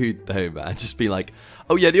rude though, man. Just be like,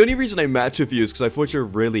 oh yeah, the only reason I match with you is because I thought you're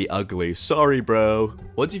really ugly. Sorry, bro.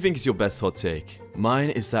 What do you think is your best hot take? Mine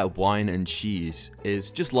is that wine and cheese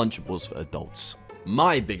is just Lunchables for adults.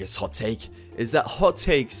 My biggest hot take is that hot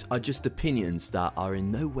takes are just opinions that are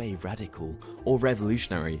in no way radical or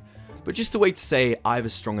revolutionary, but just a way to say I have a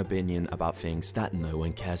strong opinion about things that no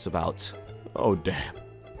one cares about. Oh, damn.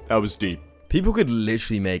 That was deep. People could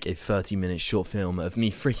literally make a 30-minute short film of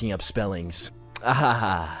me freaking up spellings.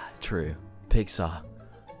 Ahaha, true. Pixar.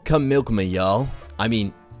 Come milk me, y'all. I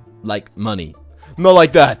mean, like money. Not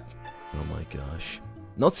like that. Oh my gosh.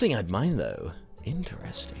 Not saying I'd mind though.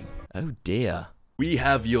 Interesting. Oh dear. We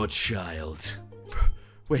have your child.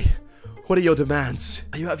 Wait, what are your demands?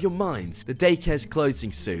 Are you out of your minds? The daycare's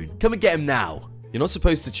closing soon. Come and get him now. You're not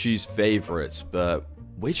supposed to choose favorites, but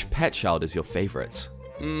which pet child is your favorite?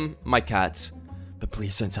 My cat. But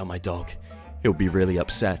please don't tell my dog. He'll be really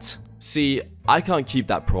upset. See, I can't keep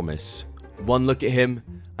that promise. One look at him,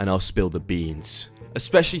 and I'll spill the beans.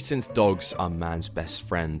 Especially since dogs are man's best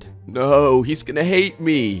friend. No, he's gonna hate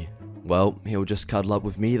me. Well, he'll just cuddle up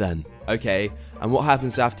with me then. Okay, and what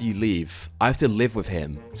happens after you leave? I have to live with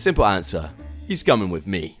him. Simple answer. He's coming with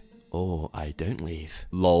me. Or I don't leave.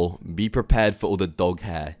 Lol, be prepared for all the dog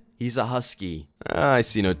hair. He's a husky. I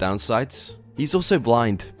see no downsides. He's also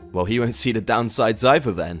blind. Well, he won't see the downsides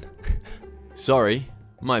either then. Sorry,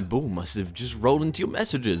 my ball must have just rolled into your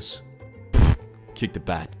messages. Kick the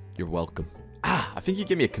bat. You're welcome. I think you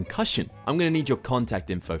gave me a concussion. I'm gonna need your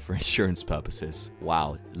contact info for insurance purposes.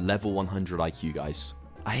 Wow, level 100 IQ, guys.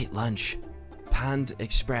 I ate lunch. Panda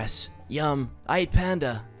Express. Yum. I ate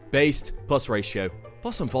panda. Based plus ratio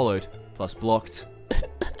plus unfollowed plus blocked.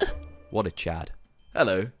 What a Chad.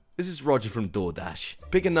 Hello, this is Roger from DoorDash.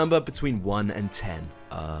 Pick a number between 1 and 10.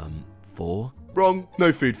 4? Wrong.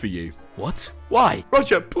 No food for you. What? Why?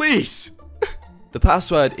 Roger, please. The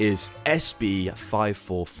password is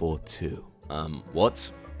SB5442.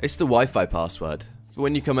 What? It's the Wi-Fi password for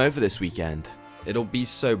when you come over this weekend. It'll be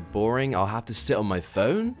so boring I'll have to sit on my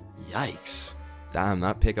phone? Yikes. Damn,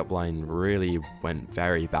 that pickup line really went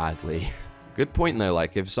very badly. Good point though,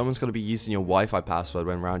 like if someone's gonna be using your Wi-Fi password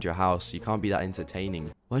when around your house, you can't be that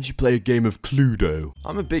entertaining. Why don't you play a game of Cluedo?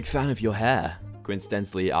 I'm a big fan of your hair.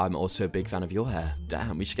 Coincidentally, I'm also a big fan of your hair.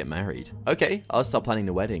 Damn, we should get married. Okay, I'll start planning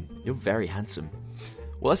the wedding. You're very handsome.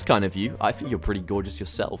 Well, that's kind of you. I think you're pretty gorgeous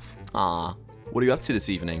yourself. Ah. What are you up to this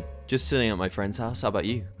evening? Just sitting at my friend's house. How about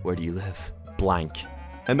you? Where do you live? Blank.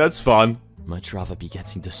 And that's fun. Much rather be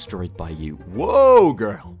getting destroyed by you. Whoa,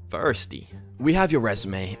 girl. Thirsty. We have your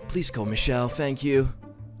resume. Please call Michelle, thank you.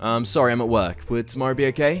 Sorry, I'm at work. Would tomorrow be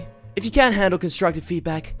okay? If you can't handle constructive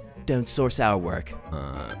feedback, don't source our work.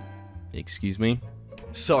 Excuse me?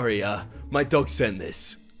 Sorry, my dog sent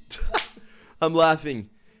this. I'm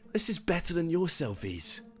laughing. This is better than your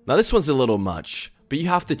selfies. Now, this one's a little much, but you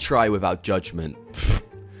have to try without judgment.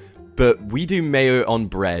 But we do mayo on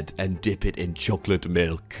bread and dip it in chocolate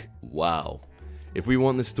milk. Wow. If we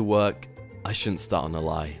want this to work, I shouldn't start on a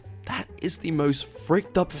lie. That is the most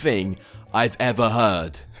fricked up thing I've ever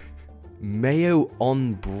heard. Mayo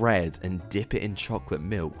on bread and dip it in chocolate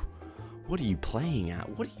milk. What are you playing at?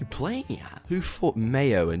 What are you playing at? Who thought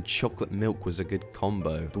mayo and chocolate milk was a good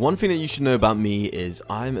combo? The one thing that you should know about me is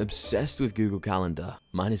I'm obsessed with Google Calendar.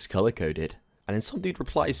 Mine is color-coded. And then some dude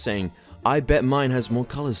replies saying, I bet mine has more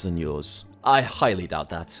colors than yours. I highly doubt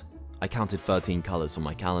that. I counted 13 colors on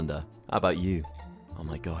my calendar. How about you? Oh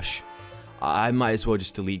my gosh. I might as well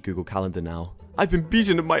just delete Google Calendar now. I've been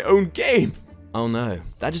beaten at my own game. Oh no.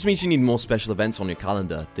 That just means you need more special events on your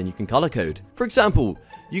calendar than you can color code. For example,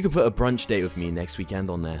 you can put a brunch date with me next weekend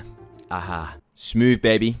on there. Aha. Smooth,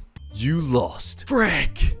 baby. You lost.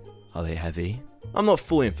 Frick! Are they heavy? I'm not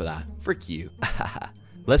falling for that. Frick you.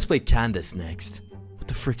 Let's play Candace next. What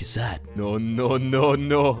the frick is that? No, no, no,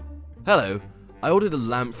 no. Hello. I ordered a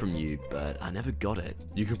lamp from you, but I never got it.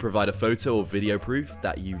 You can provide a photo or video proof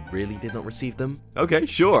that you really did not receive them? Okay,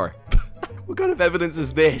 sure. What kind of evidence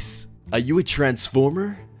is this? Are you a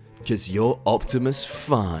transformer? Cause you're Optimus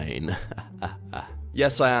Fine.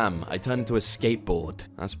 Yes, I am. I turned into a skateboard.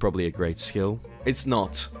 That's probably a great skill. It's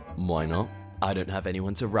not. Why not? I don't have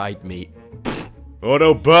anyone to ride me. Oh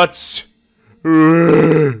no, butts!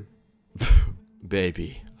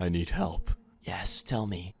 Baby, I need help. Yes, tell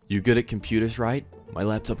me. You good at computers, right? My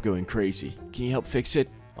laptop going crazy. Can you help fix it?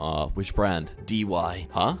 Which brand? DY.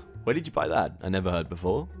 Huh? Where did you buy that? I never heard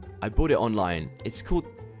before. I bought it online. It's called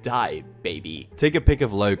Die, baby. Take a pic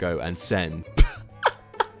of logo and send.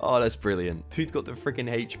 Oh, that's brilliant. Dude got the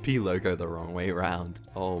freaking HP logo the wrong way around.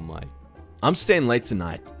 Oh my. I'm staying late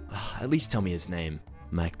tonight. At least tell me his name.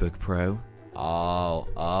 MacBook Pro? Oh,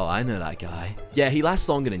 I know that guy. Yeah, he lasts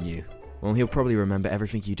longer than you. Well, he'll probably remember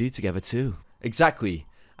everything you do together too. Exactly.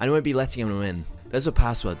 I won't be letting him in. There's a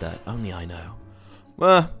password that only I know.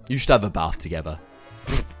 Well, you should have a bath together.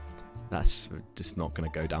 That's just not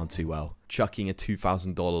going to go down too well. Chucking a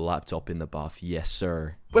 $2,000 laptop in the bath, yes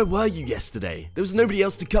sir. Where were you yesterday? There was nobody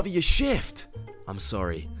else to cover your shift. I'm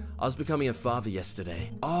sorry. I was becoming a father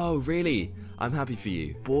yesterday. Oh, really? I'm happy for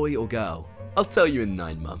you. Boy or girl? I'll tell you in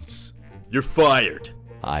 9 months. You're fired.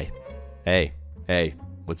 Hi. Hey,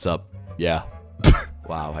 what's up? Yeah.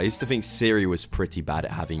 Wow, I used to think Siri was pretty bad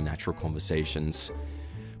at having natural conversations.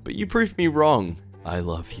 But you proved me wrong. I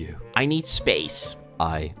love you. I need space.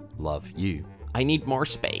 I love you. I need more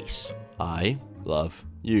space. I love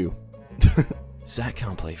you. Zach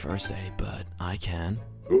can't play Thursday, but I can.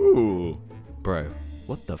 Ooh. Bro,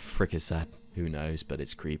 what the frick is that? Who knows, but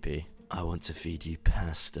it's creepy. I want to feed you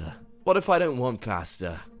pasta. What if I don't want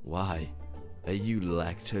pasta? Why? Are you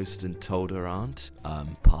lactose intolerant?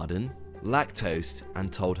 Pardon? Lactose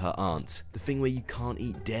and told her aunt. The thing where you can't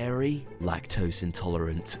eat dairy? Lactose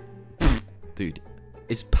intolerant. Dude,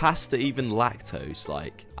 is pasta even lactose?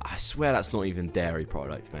 Like, I swear that's not even dairy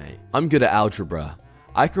product, mate. I'm good at algebra.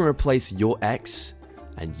 I can replace your x,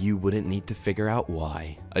 and you wouldn't need to figure out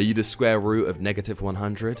why. Are you the square root of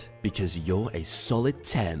 -100? Because you're a solid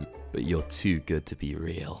 10, but you're too good to be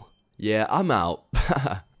real. Yeah, I'm out.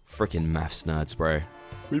 Frickin' maths nerds, bro.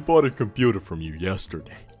 We bought a computer from you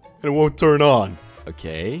yesterday, and it won't turn on.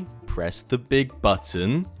 Okay, press the big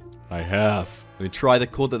button. I have. Then try the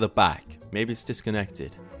cord at the back. Maybe it's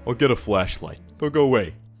disconnected. I'll get a flashlight. Don't go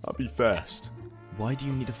away. I'll be fast. Why do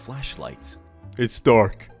you need a flashlight? It's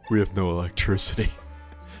dark. We have no electricity.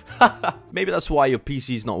 Maybe that's why your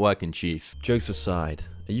PC's not working, Chief. Jokes aside,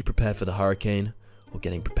 are you prepared for the hurricane or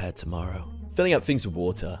getting prepared tomorrow? Filling up things with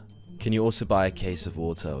water. Can you also buy a case of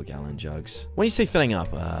water or gallon jugs? When you say filling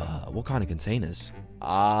up, what kind of containers?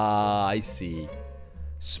 Ah, I see.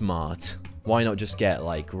 Smart. Why not just get,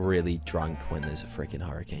 like, really drunk when there's a freaking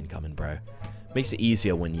hurricane coming, bro? Makes it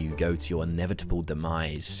easier when you go to your inevitable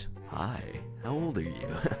demise. Hi, how old are you?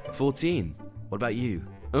 14. What about you?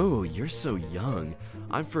 Oh, you're so young.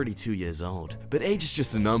 I'm 32 years old. But age is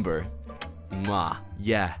just a number. Mwah.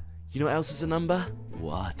 Yeah. You know what else is a number?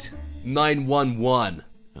 What? 911.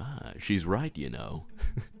 Ah, she's right, you know.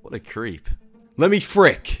 What a creep. Let me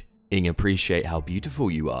frick! and appreciate how beautiful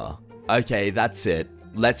you are. Okay, that's it.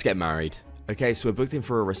 Let's get married. Okay, so we're booked in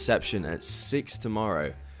for a reception at 6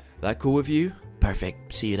 tomorrow. That cool with you?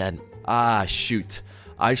 Perfect. See you then. Ah, shoot.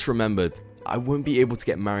 I just remembered. I won't be able to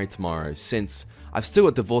get married tomorrow since I've still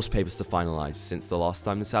got divorce papers to finalize since the last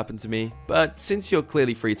time this happened to me. But since you're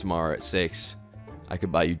clearly free tomorrow at 6, I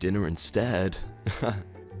could buy you dinner instead.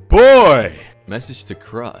 Boy! Message to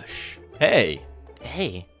crush. Hey.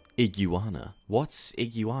 Hey. Iguana. What's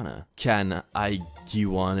iguana? Can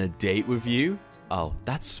iguana date with you? Oh,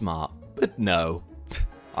 that's smart. But no.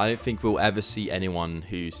 I don't think we'll ever see anyone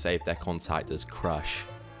who saved their contact as crush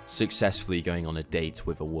successfully going on a date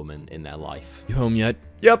with a woman in their life. You home yet?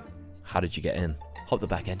 Yep. How did you get in? Hop the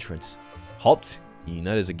back entrance. Hopped? You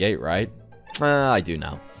know there's a gate, right? I do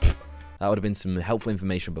now. That would have been some helpful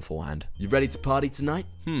information beforehand. You ready to party tonight?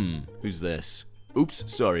 Who's this? Oops,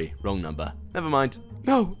 sorry, wrong number. Never mind.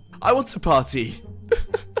 No, I want to party.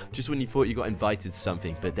 Just when you thought you got invited to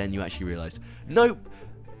something, but then you actually realized, nope,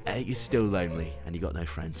 you're still lonely and you got no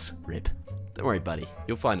friends. Rip. Don't worry, buddy.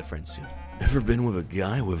 You'll find a friend soon. Ever been with a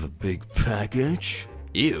guy with a big package?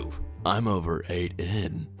 Ew. I'm over 8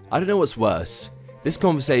 in. I don't know what's worse, this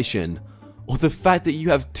conversation, or the fact that you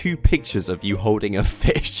have 2 pictures of you holding a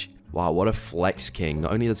fish. Wow, what a flex king.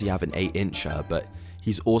 Not only does he have an 8-incher, but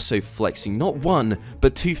he's also flexing not 1,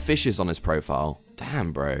 but 2 fishes on his profile.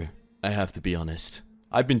 Damn, bro. I have to be honest.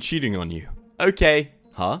 I've been cheating on you. Okay.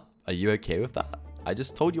 Huh? Are you okay with that? I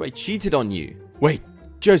just told you I cheated on you. Wait,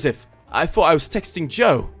 Joseph, I thought I was texting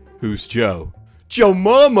Joe. Who's Joe? Joe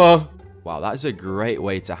Mama! Wow, that is a great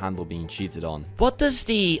way to handle being cheated on. What does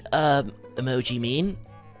the, emoji mean?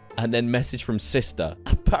 And then message from sister.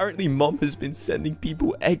 Apparently mom has been sending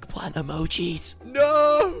people eggplant emojis.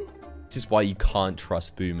 No! This is why you can't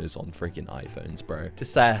trust boomers on freaking iPhones, bro.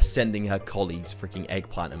 Just sending her colleagues freaking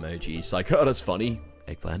eggplant emojis. Like, oh, that's funny.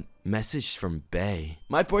 Eggplant. Message from Bay.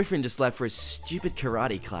 My boyfriend just left for his stupid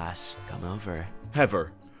karate class. Come over.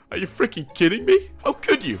 Heather, are you freaking kidding me? How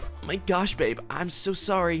could you? Oh my gosh, babe. I'm so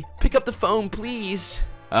sorry. Pick up the phone, please.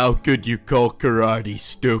 How could you call karate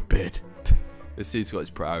stupid? This dude's got his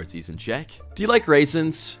priorities in check. Do you like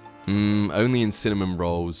raisins? Only in cinnamon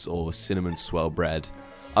rolls or cinnamon swirl bread.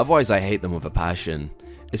 Otherwise, I hate them with a passion.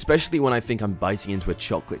 Especially when I think I'm biting into a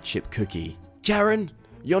chocolate chip cookie. Karen,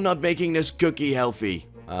 you're not making this cookie healthy.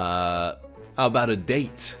 How about a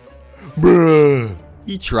date? Bruh.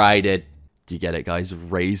 He tried it. Do you get it, guys?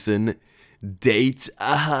 Raisin date.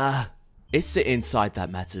 It's the inside that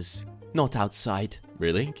matters, not outside.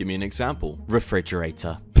 Really? Give me an example.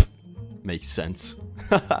 Refrigerator. Makes sense.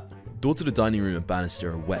 Door to the dining room and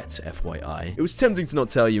banister are wet, FYI. It was tempting to not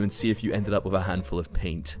tell you and see if you ended up with a handful of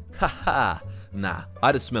paint. Haha. Nah,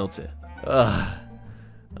 I'd have smelt it. Ugh.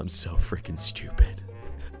 I'm so freaking stupid.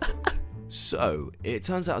 So, it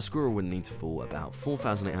turns out a squirrel would need to fall about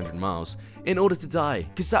 4,800 miles in order to die,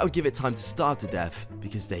 because that would give it time to starve to death,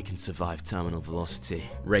 because they can survive terminal velocity.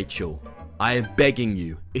 Rachel, I am begging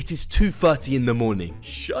you, it is 2:30 in the morning.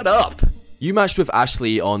 Shut up! You matched with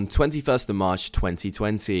Ashley on 21st of March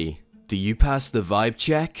 2020. Do you pass the vibe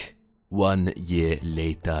check? 1 year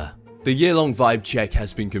later. The year-long vibe check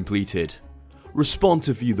has been completed. Respond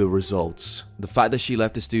to view the results. The fact that she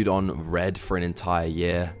left this dude on red for an entire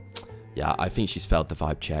year. Yeah, I think she's failed the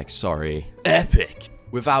vibe check. Sorry. Epic.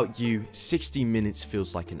 Without you, 60 minutes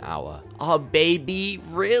feels like an hour. Oh, baby,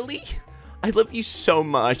 really? I love you so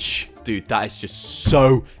much. Dude, that is just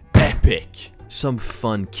so epic. Some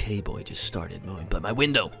fun K-boy just started mowing by my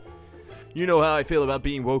window. You know how I feel about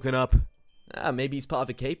being woken up? Maybe he's part of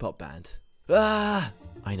a K-pop band.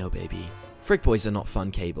 I know, baby. Frick boys are not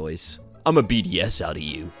fun K-boys. I'm a BDS out of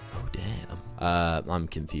you. Oh, damn. I'm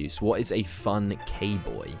confused. What is a fun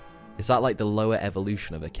K-boy? Is that like the lower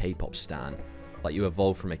evolution of a K-pop stan? Like you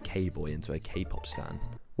evolved from a K-boy into a K-pop stan?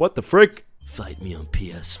 What the frick? Fight me on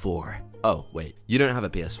PS4. Oh, wait. You don't have a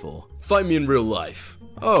PS4. Fight me in real life.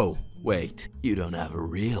 Oh, wait. You don't have a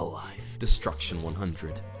real life. Destruction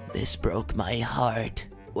 100. This broke my heart.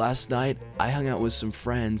 Last night, I hung out with some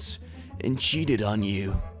friends and cheated on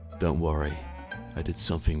you. Don't worry. I did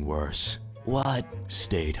something worse. What?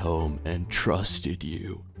 Stayed home and trusted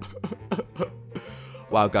you.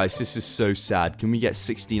 Wow, guys, this is so sad. Can we get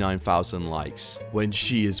 69,000 likes? When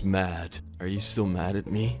she is mad. Are you still mad at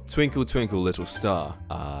me? Twinkle, twinkle, little star.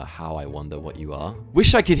 How I wonder what you are.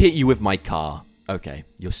 Wish I could hit you with my car. Okay,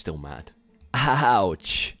 you're still mad.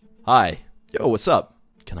 Ouch. Hi. Yo, what's up?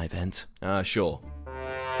 Can I vent? Sure.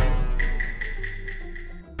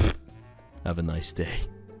 Have a nice day.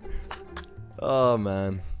 Oh,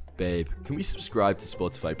 man. Babe, can we subscribe to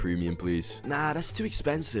Spotify Premium, please? Nah, that's too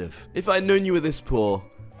expensive. If I'd known you were this poor,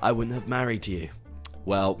 I wouldn't have married you.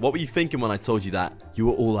 Well, what were you thinking when I told you that? You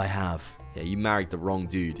were all I have. Yeah, you married the wrong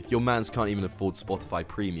dude. If your mans can't even afford Spotify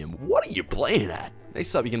Premium, what are you playing at?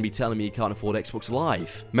 Next up, you're gonna be telling me you can't afford Xbox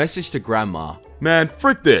Live. Message to grandma. Man,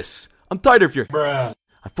 frick this. I'm tired of your... Bruh.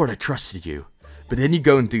 I thought I trusted you. But then you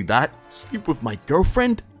go and do that? Sleep with my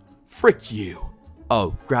girlfriend? Frick you.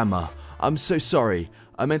 Oh, grandma, I'm so sorry.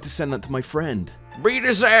 I meant to send that to my friend. Beat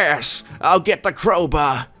his ass. I'll get the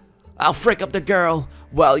crowbar. I'll frick up the girl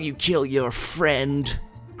while you kill your friend.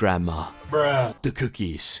 Grandma, Bruh. the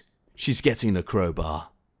cookies. She's getting the crowbar.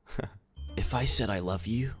 If I said I love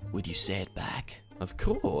you, would you say it back? Of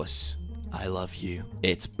course. I love you.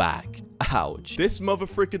 It's back. Ouch. This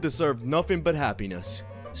motherfricker deserved nothing but happiness.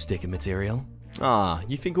 Sticker material? Ah,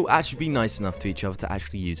 you think we'll actually be nice enough to each other to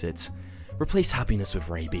actually use it? Replace happiness with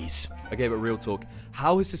rabies. Okay, but real talk,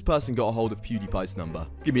 how has this person got a hold of PewDiePie's number?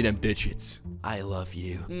 Give me them digits. I love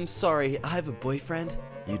you. Sorry, I have a boyfriend.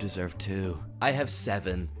 You deserve 2. I have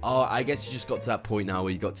 7. Oh, I guess you just got to that point now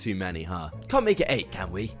where you got too many, huh? Can't make it 8,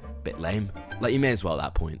 can we? Bit lame. Like, you may as well at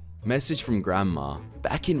that point. Message from grandma.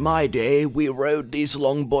 Back in my day, we rode these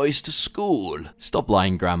long boys to school. Stop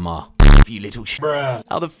lying, grandma. You little sh**. Bruh.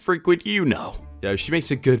 How the frick would you know? Yo, she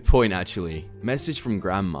makes a good point, actually. Message from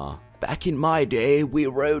grandma. Back in my day, we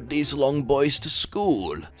rode these long boys to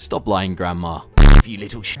school. Stop lying, grandma. You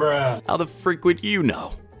little sh**. Bruh. How the frick would you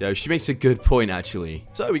know? Yo, she makes a good point, actually.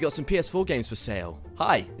 So, we got some PS4 games for sale.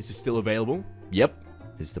 Hi, is this still available? Yep.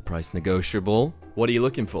 Is the price negotiable? What are you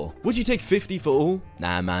looking for? Would you take 50 for all?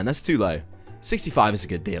 Nah, man, that's too low. 65 is a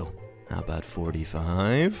good deal. How about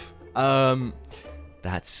 45?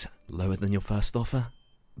 That's lower than your first offer?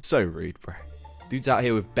 So rude, bro. Dude's out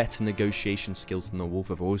here with better negotiation skills than the Wolf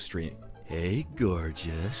of Wall Street. Hey,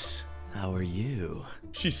 gorgeous. How are you?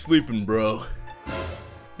 She's sleeping, bro.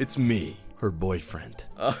 It's me, her boyfriend.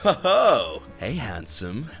 Oh, hey,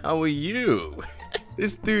 handsome. How are you?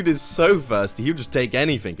 This dude is so thirsty, he'll just take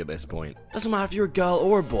anything at this point. Doesn't matter if you're a girl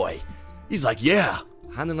or a boy. He's like, yeah,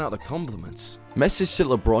 handing out the compliments. Message to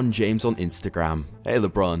LeBron James on Instagram. Hey,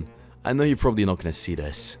 LeBron. I know you're probably not going to see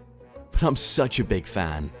this, but I'm such a big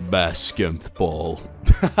fan. Basketball.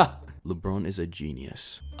 LeBron is a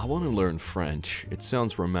genius. I want to learn French. It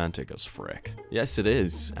sounds romantic as frick. Yes, it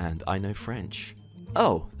is, and I know French.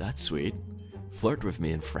 Oh, that's sweet. Flirt with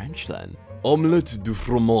me in French, then. Omelette du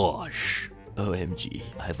fromage. OMG,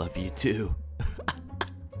 I love you too.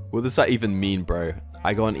 What does that even mean, bro?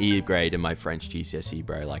 I got an E grade in my French GCSE,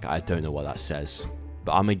 bro. Like, I don't know what that says.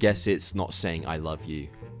 But I'm gonna guess it's not saying I love you.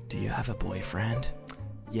 Do you have a boyfriend?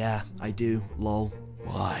 Yeah, I do, lol.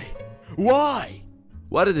 Why? Why?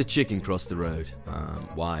 Why did the chicken cross the road?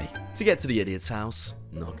 Why? To get to the idiot's house.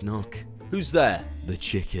 Knock, knock. Who's there? The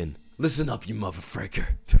chicken. Listen up, you motherfreaker.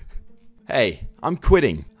 Hey, I'm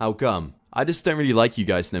quitting. How come? I just don't really like you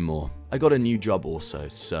guys no more. I got a new job also,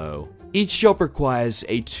 so... Each job requires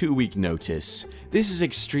a 2-week notice. This is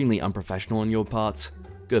extremely unprofessional on your part.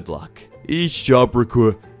 Good luck. Each job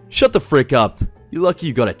require... Shut the frick up. You're lucky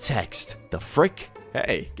you got a text. The frick?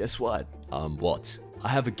 Hey, guess what? What? I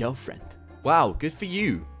have a girlfriend. Wow, good for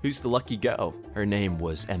you. Who's the lucky girl? Her name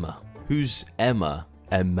was Emma. Who's Emma?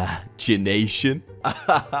 Imagination?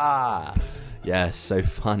 Yeah, so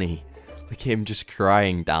funny. Look at him just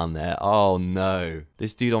crying down there. Oh no.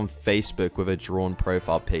 This dude on Facebook with a drawn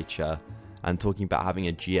profile picture and talking about having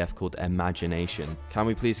a GF called Imagination. Can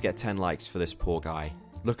we please get 10 likes for this poor guy?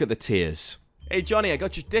 Look at the tears. Hey Johnny, I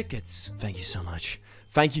got your tickets. Thank you so much.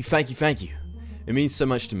 Thank you, thank you, thank you. It means so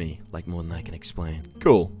much to me, like more than I can explain.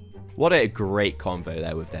 Cool. What a great convo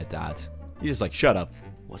there with their dad. He's just like, shut up.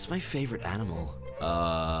 What's my favorite animal?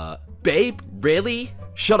 Babe? Really?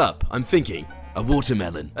 Shut up, I'm thinking. A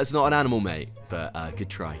watermelon. That's not an animal, mate, but good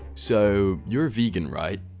try. So, you're a vegan,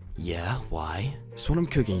 right? Yeah, why? So when I'm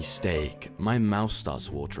cooking steak, my mouth starts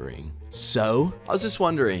watering. So? I was just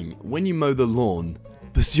wondering, when you mow the lawn,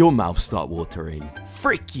 does your mouth start watering?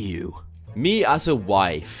 Frick you. Me as a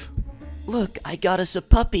wife. Look, I got us a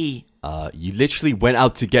puppy. You literally went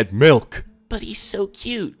out to get milk. But he's so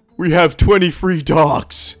cute. We have 23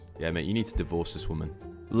 dogs. Yeah, mate, you need to divorce this woman.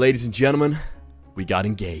 Ladies and gentlemen, we got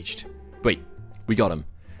engaged. Wait, we got him.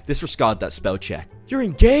 Disregard that spell check. You're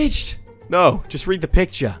engaged? No, just read the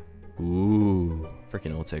picture. Ooh,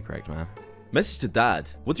 freaking autocorrect, man. Message to dad.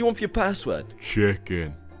 What do you want for your password?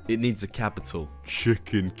 Chicken. It needs a capital.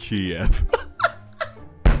 Chicken Kiev.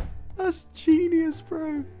 That's genius,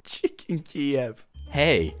 bro. Chicken Kiev.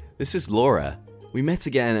 Hey, this is Laura. We met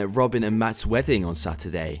again at Robin and Matt's wedding on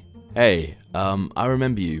Saturday. Hey, I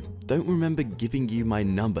remember you. Don't remember giving you my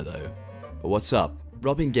number though. But what's up?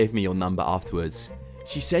 Robin gave me your number afterwards.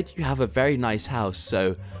 She said you have a very nice house,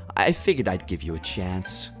 so I figured I'd give you a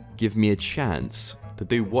chance. Give me a chance? To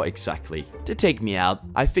do what exactly? To take me out.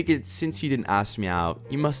 I figured since you didn't ask me out,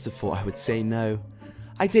 you must have thought I would say no.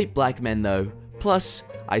 I date black men though. Plus,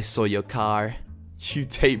 I saw your car. You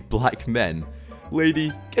date black men?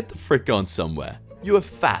 Lady, get the frick on somewhere. You are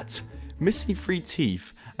fat, missing 3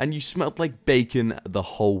 teeth, and you smelled like bacon the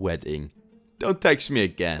whole wedding. Don't text me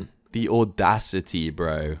again. The audacity,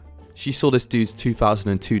 bro. She saw this dude's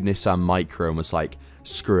 2002 Nissan Micro and was like,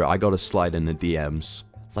 screw it, I gotta slide in the DMs.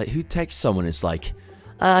 Like, who texts someone is like,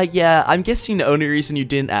 yeah, I'm guessing the only reason you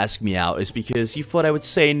didn't ask me out is because you thought I would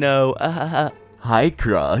say no. Hi,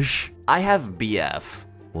 crush. I have BF.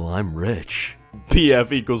 Well, I'm rich.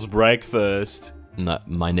 BF equals breakfast. No,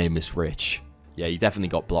 my name is Rich. Yeah, you definitely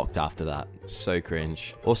got blocked after that. So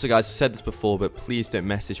cringe. Also, guys, I've said this before, but please don't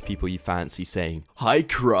message people you fancy saying, hi,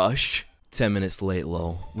 crush. 10 minutes late,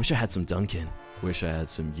 lol. Wish I had some Dunkin'. Wish I had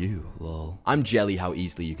some you, lol. I'm jelly how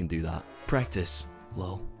easily you can do that. Practice,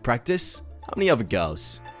 lol. Practice? How many other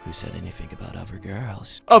girls? Who said anything about other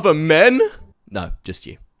girls? Other men? No, just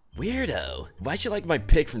you. Weirdo. Why'd you like my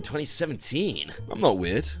pic from 2017? I'm not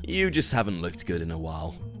weird. You just haven't looked good in a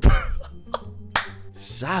while.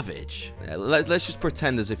 Savage. Yeah, let's just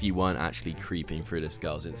pretend as if you weren't actually creeping through this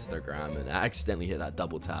girl's Instagram and accidentally hit that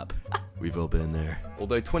double tap. We've all been there.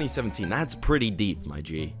 Although 2017, that's pretty deep, my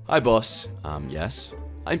G. Hi, boss. Yes?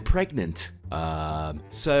 I'm pregnant.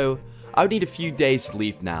 So, I would need a few days to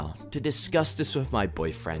leave now to discuss this with my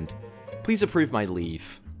boyfriend. Please approve my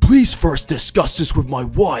leave. Please first discuss this with my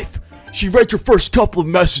wife. She read your first couple of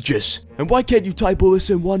messages. And why can't you type all this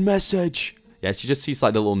in one message? Yeah, she just sees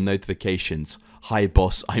like the little notifications. Hi,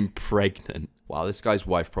 boss, I'm pregnant. Wow, this guy's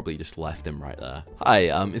wife probably just left him right there.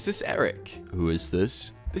 Hi, is this Eric? Who is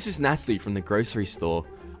this? This is Natalie from the grocery store.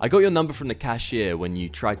 I got your number from the cashier when you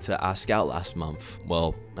tried to ask out last month.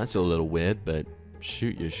 Well, that's a little weird, but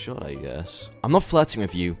shoot your shot, I guess. I'm not flirting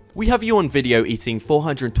with you. We have you on video eating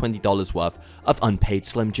 $420 worth of unpaid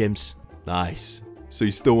Slim Jims. Nice. So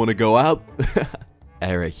you still want to go out?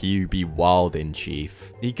 Eric, you be wild in,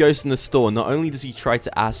 chief. He goes in the store. Not only does he try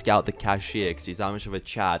to ask out the cashier because he's that much of a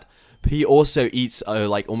Chad, but he also eats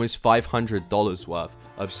like almost $500 worth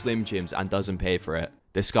of Slim Jims and doesn't pay for it.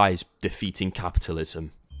 This guy is defeating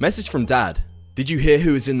capitalism. Message from Dad. Did you hear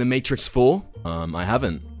who is in The Matrix 4? I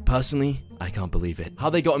haven't. Personally, I can't believe it. How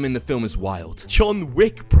they got him in the film is wild. John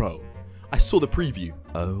Wick, bro. I saw the preview.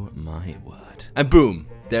 Oh my word. And boom,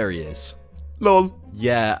 there he is. Lol.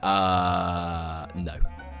 Yeah, no.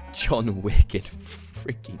 John Wick in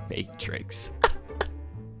freaking Matrix.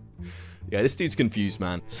 Yeah, this dude's confused,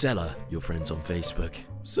 man. Seller, your friends on Facebook.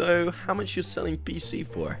 So, how much you're selling PC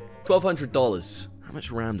for? $1,200. How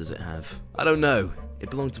much RAM does it have? I don't know. It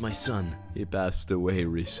belonged to my son. He passed away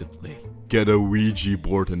recently. Get a Ouija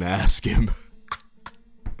board and ask him.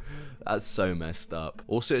 That's so messed up.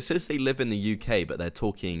 Also, it says they live in the UK, but they're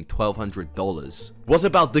talking $1,200. What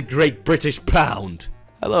about the Great British Pound?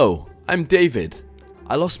 Hello, I'm David.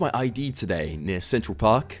 I lost my ID today near Central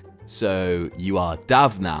Park. So, you are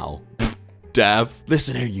Dav now. Dav?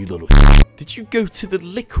 Listen here, you little Did you go to the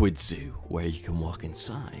Liquid Zoo? where you can walk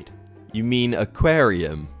inside? You mean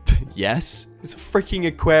aquarium? Yes, it's a freaking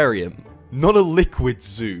aquarium. Not a liquid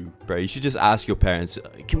zoo. Bro, you should just ask your parents,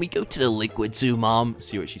 Can we go to the Liquid Zoo, Mom?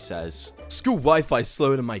 see what she says. School Wi-Fi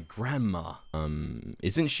slower than my grandma.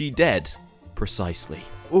 Isn't she dead? Precisely.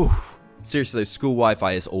 Oof. Seriously, though, school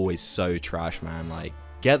Wi-Fi is always so trash, man. Like,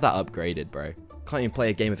 get that upgraded, bro. Can't even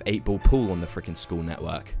play a game of 8-ball pool on the freaking school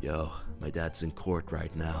network. Yo, my dad's in court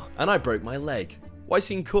right now. And I broke my leg. Why is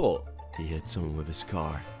he in court? He hit someone with his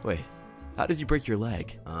car. Wait, how did you break your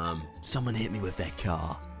leg? Someone hit me with that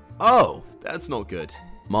car. Oh, that's not good.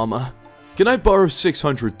 Mama, can I borrow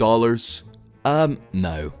 $600?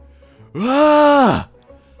 No. Ah!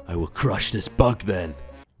 I will crush this bug then.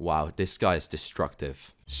 Wow, this guy is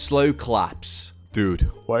destructive. Slow claps. Dude,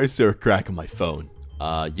 why is there a crack on my phone?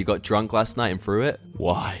 You got drunk last night and threw it?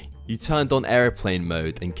 Why? You turned on airplane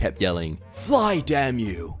mode and kept yelling, Fly, damn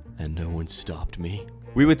you! and no one stopped me.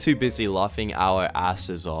 We were too busy laughing our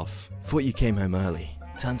asses off. Thought you came home early.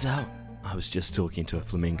 Turns out, I was just talking to a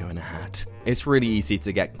flamingo in a hat. It's really easy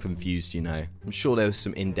to get confused, you know. I'm sure there was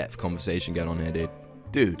some in-depth conversation going on here, dude.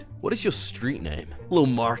 Dude, what is your street name? Lil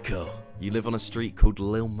Marco. You live on a street called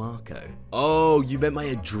Lil Marco. Oh, you meant my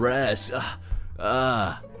address.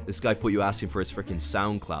 This guy thought you were asking for his freaking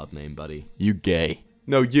SoundCloud name, buddy. You gay.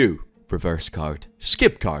 No, you. Reverse card.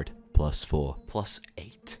 Skip card. +4.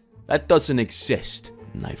 +8. That doesn't exist.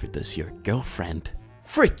 Neither does your girlfriend.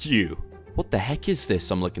 Frick you. What the heck is this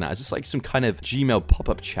I'm looking at? Is this like some kind of Gmail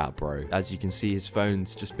pop-up chat, bro? As you can see, his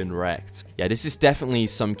phone's just been wrecked. Yeah, this is definitely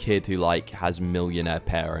some kid who, like, has millionaire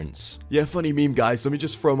parents. Yeah, funny meme, guys. Let me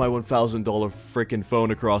just throw my $1,000 freaking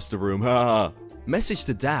phone across the room. Ha. Message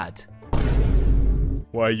to dad.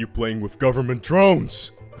 Why are you playing with government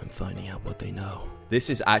drones? I'm finding out what they know. This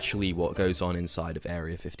is actually what goes on inside of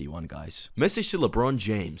Area 51, guys. Message to LeBron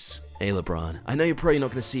James. Hey, LeBron. I know you're probably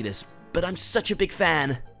not going to see this, but I'm such a big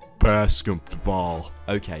fan. Basketball.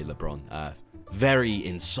 Okay, LeBron. Very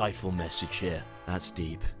insightful message here. That's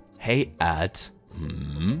deep. Hey, Ad.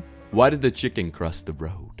 Why did the chicken cross the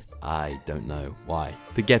road? I don't know. Why?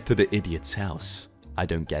 To get to the idiot's house. I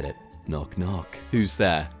don't get it. Knock, knock. Who's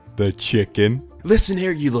there? The chicken. Listen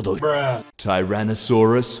here, you little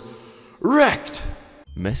Tyrannosaurus. Wrecked.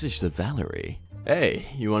 Message to Valerie. Hey,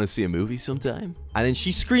 you want to see a movie sometime? And then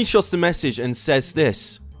she screenshots the message and says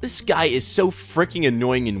this. This guy is so freaking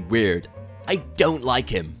annoying and weird. I don't like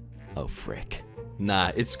him. Oh, frick.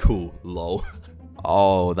 Nah, it's cool, lol.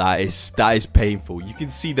 Oh, that is painful. You can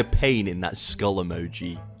see the pain in that skull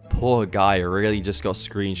emoji. Poor guy really just got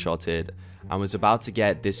screenshotted and was about to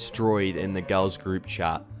get destroyed in the girls' group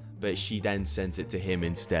chat, but she then sent it to him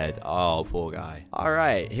instead. Oh, poor guy. All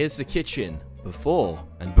right, here's the kitchen. Before,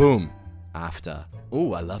 and boom, after.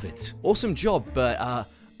 Oh, I love it. Awesome job, but,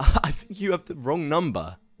 I think you have the wrong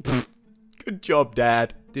number. Good job,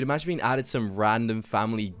 Dad. Dude, imagine being added to some random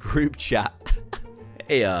family group chat.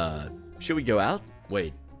 Hey, should we go out?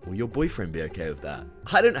 Wait, will your boyfriend be okay with that?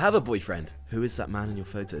 I don't have a boyfriend. Who is that man in your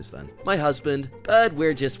photos then? My husband, but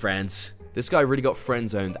we're just friends. This guy really got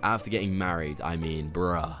friend-zoned after getting married. I mean,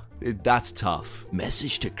 bruh. That's tough.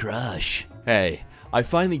 Message to crush. Hey, I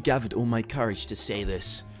finally gathered all my courage to say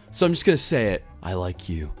this, so I'm just gonna say it. I like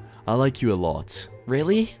you. I like you a lot.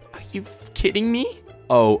 Really? Are you kidding me?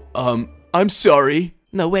 Oh, I'm sorry.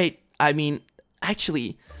 No, wait. I mean,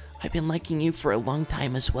 actually, I've been liking you for a long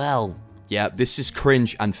time as well. Yeah, this is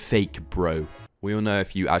cringe and fake, bro. We all know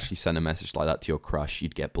if you actually send a message like that to your crush,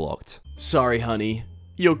 you'd get blocked. Sorry, honey.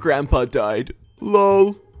 Your grandpa died.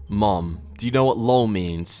 Lol. Mom, do you know what lol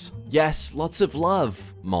means? Yes, lots of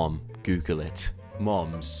love. Mom, Google it.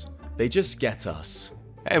 Moms, they just get us.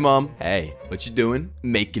 Hey, Mom. Hey, what you doing?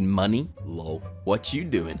 Making money? Lol. What you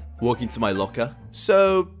doing? Walking to my locker?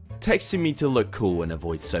 So, texting me to look cool and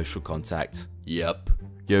avoid social contact. Yep.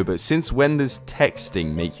 Yo, but since when does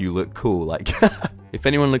texting make you look cool? Like, if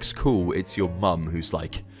anyone looks cool, it's your mum who's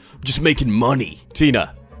like, I'm just making money.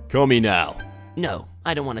 Tina, call me now. No,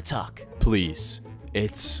 I don't want to talk. Please.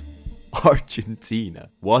 It's Argentina.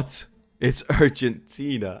 What? It's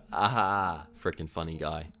Argentina. Aha. Freaking funny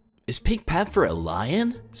guy. Is Pink Panther a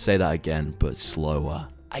lion? Say that again, but slower.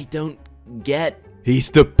 I don't get...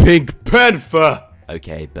 He's the Pink Panther!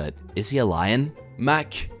 Okay, but is he a lion?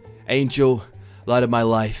 Mac, Angel, light of my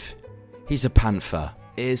life. He's a panther.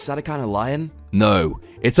 Is that a kind of lion? No,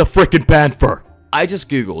 it's a freaking panther. I just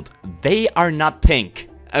googled. They are not pink.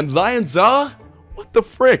 And lions are? What the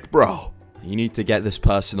frick, bro? You need to get this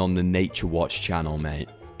person on the Nature Watch channel, mate.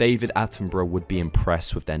 David Attenborough would be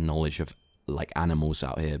impressed with their knowledge of, like, animals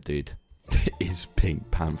out here, dude. Is Pink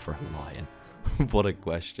Panther a lion? What a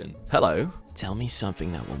question. Hello? Tell me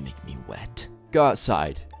something that will make me wet. Go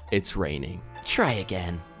outside. It's raining. Try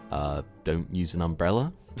again. Don't use an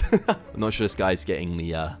umbrella? I'm not sure this guy's getting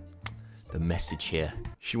the message here.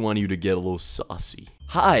 She wanted you to get a little saucy.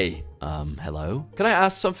 Hi. Hello? Can I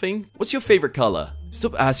ask something? What's your favorite color?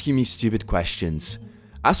 Stop asking me stupid questions.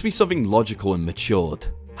 Ask me something logical and matured.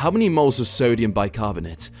 How many moles of sodium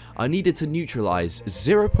bicarbonate are needed to neutralize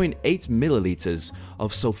 0.8 milliliters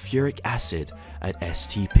of sulfuric acid at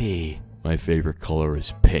STP? My favorite color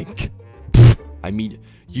is pink. I mean,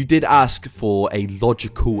 you did ask for a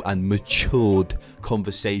logical and matured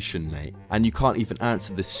conversation, mate. And you can't even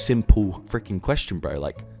answer this simple freaking question, bro.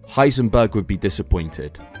 Like, Heisenberg would be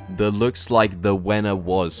disappointed. The looks like the winner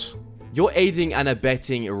was. You're aiding and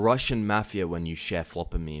abetting Russian mafia when you share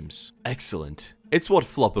Flopper memes. Excellent. It's what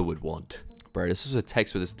Flopper would want. Bro, this was a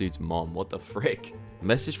text with this dude's mom. What the frick?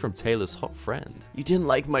 Message from Taylor's hot friend. You didn't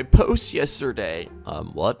like my post yesterday.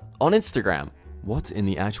 What? On Instagram. What in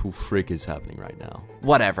the actual frick is happening right now?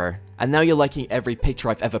 Whatever. And now you're liking every picture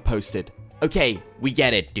I've ever posted. Okay, we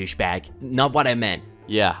get it, douchebag. Not what I meant.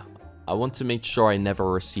 Yeah. I want to make sure I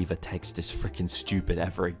never receive a text this freaking stupid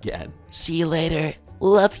ever again. See you later.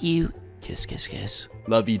 Love you. Kiss, kiss, kiss.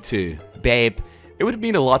 Love you too. Babe, it would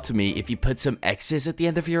mean a lot to me if you put some X's at the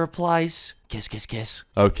end of your replies. Kiss, kiss, kiss.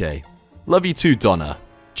 Okay. Love you too, Donna,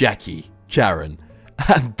 Jackie, Karen,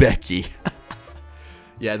 and Becky.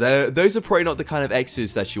 Yeah, those are probably not the kind of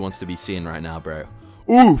X's that she wants to be seeing right now, bro.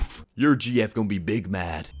 Oof! Your GF gonna be big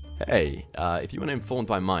mad. Hey, if you want to informed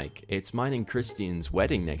by Mike, it's mine and Christian's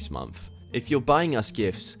wedding next month. If you're buying us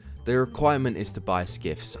gifts, the requirement is to buy us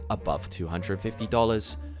gifts above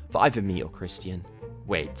 $250 for either me or Christian.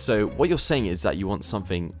 Wait, so what you're saying is that you want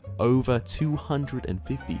something over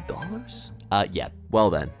 $250? Yeah, well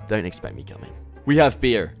then, don't expect me coming. We have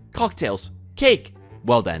beer, cocktails, cake.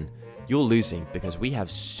 Well then, you're losing because we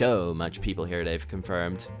have so much people here they've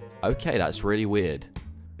confirmed. Okay, that's really weird.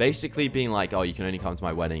 Basically being like, oh, you can only come to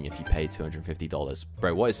my wedding if you pay $250.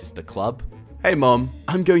 Bro, what is this, the club? Hey, Mom,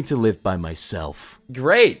 I'm going to live by myself.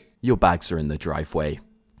 Great. Your bags are in the driveway.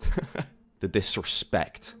 The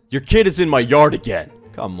disrespect. Your kid is in my yard again.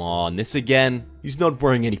 Come on, this again? He's not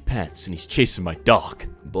wearing any pants and he's chasing my dog.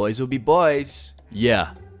 Boys will be boys.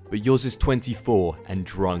 Yeah, but yours is 24 and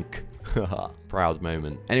drunk. Proud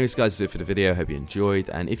moment. Anyways, guys, that's it for the video. Hope you enjoyed.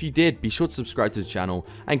 And if you did, be sure to subscribe to the channel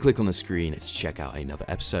and click on the screen to check out another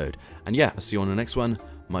episode. And yeah, I'll see you on the next one.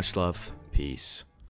 Much love. Peace.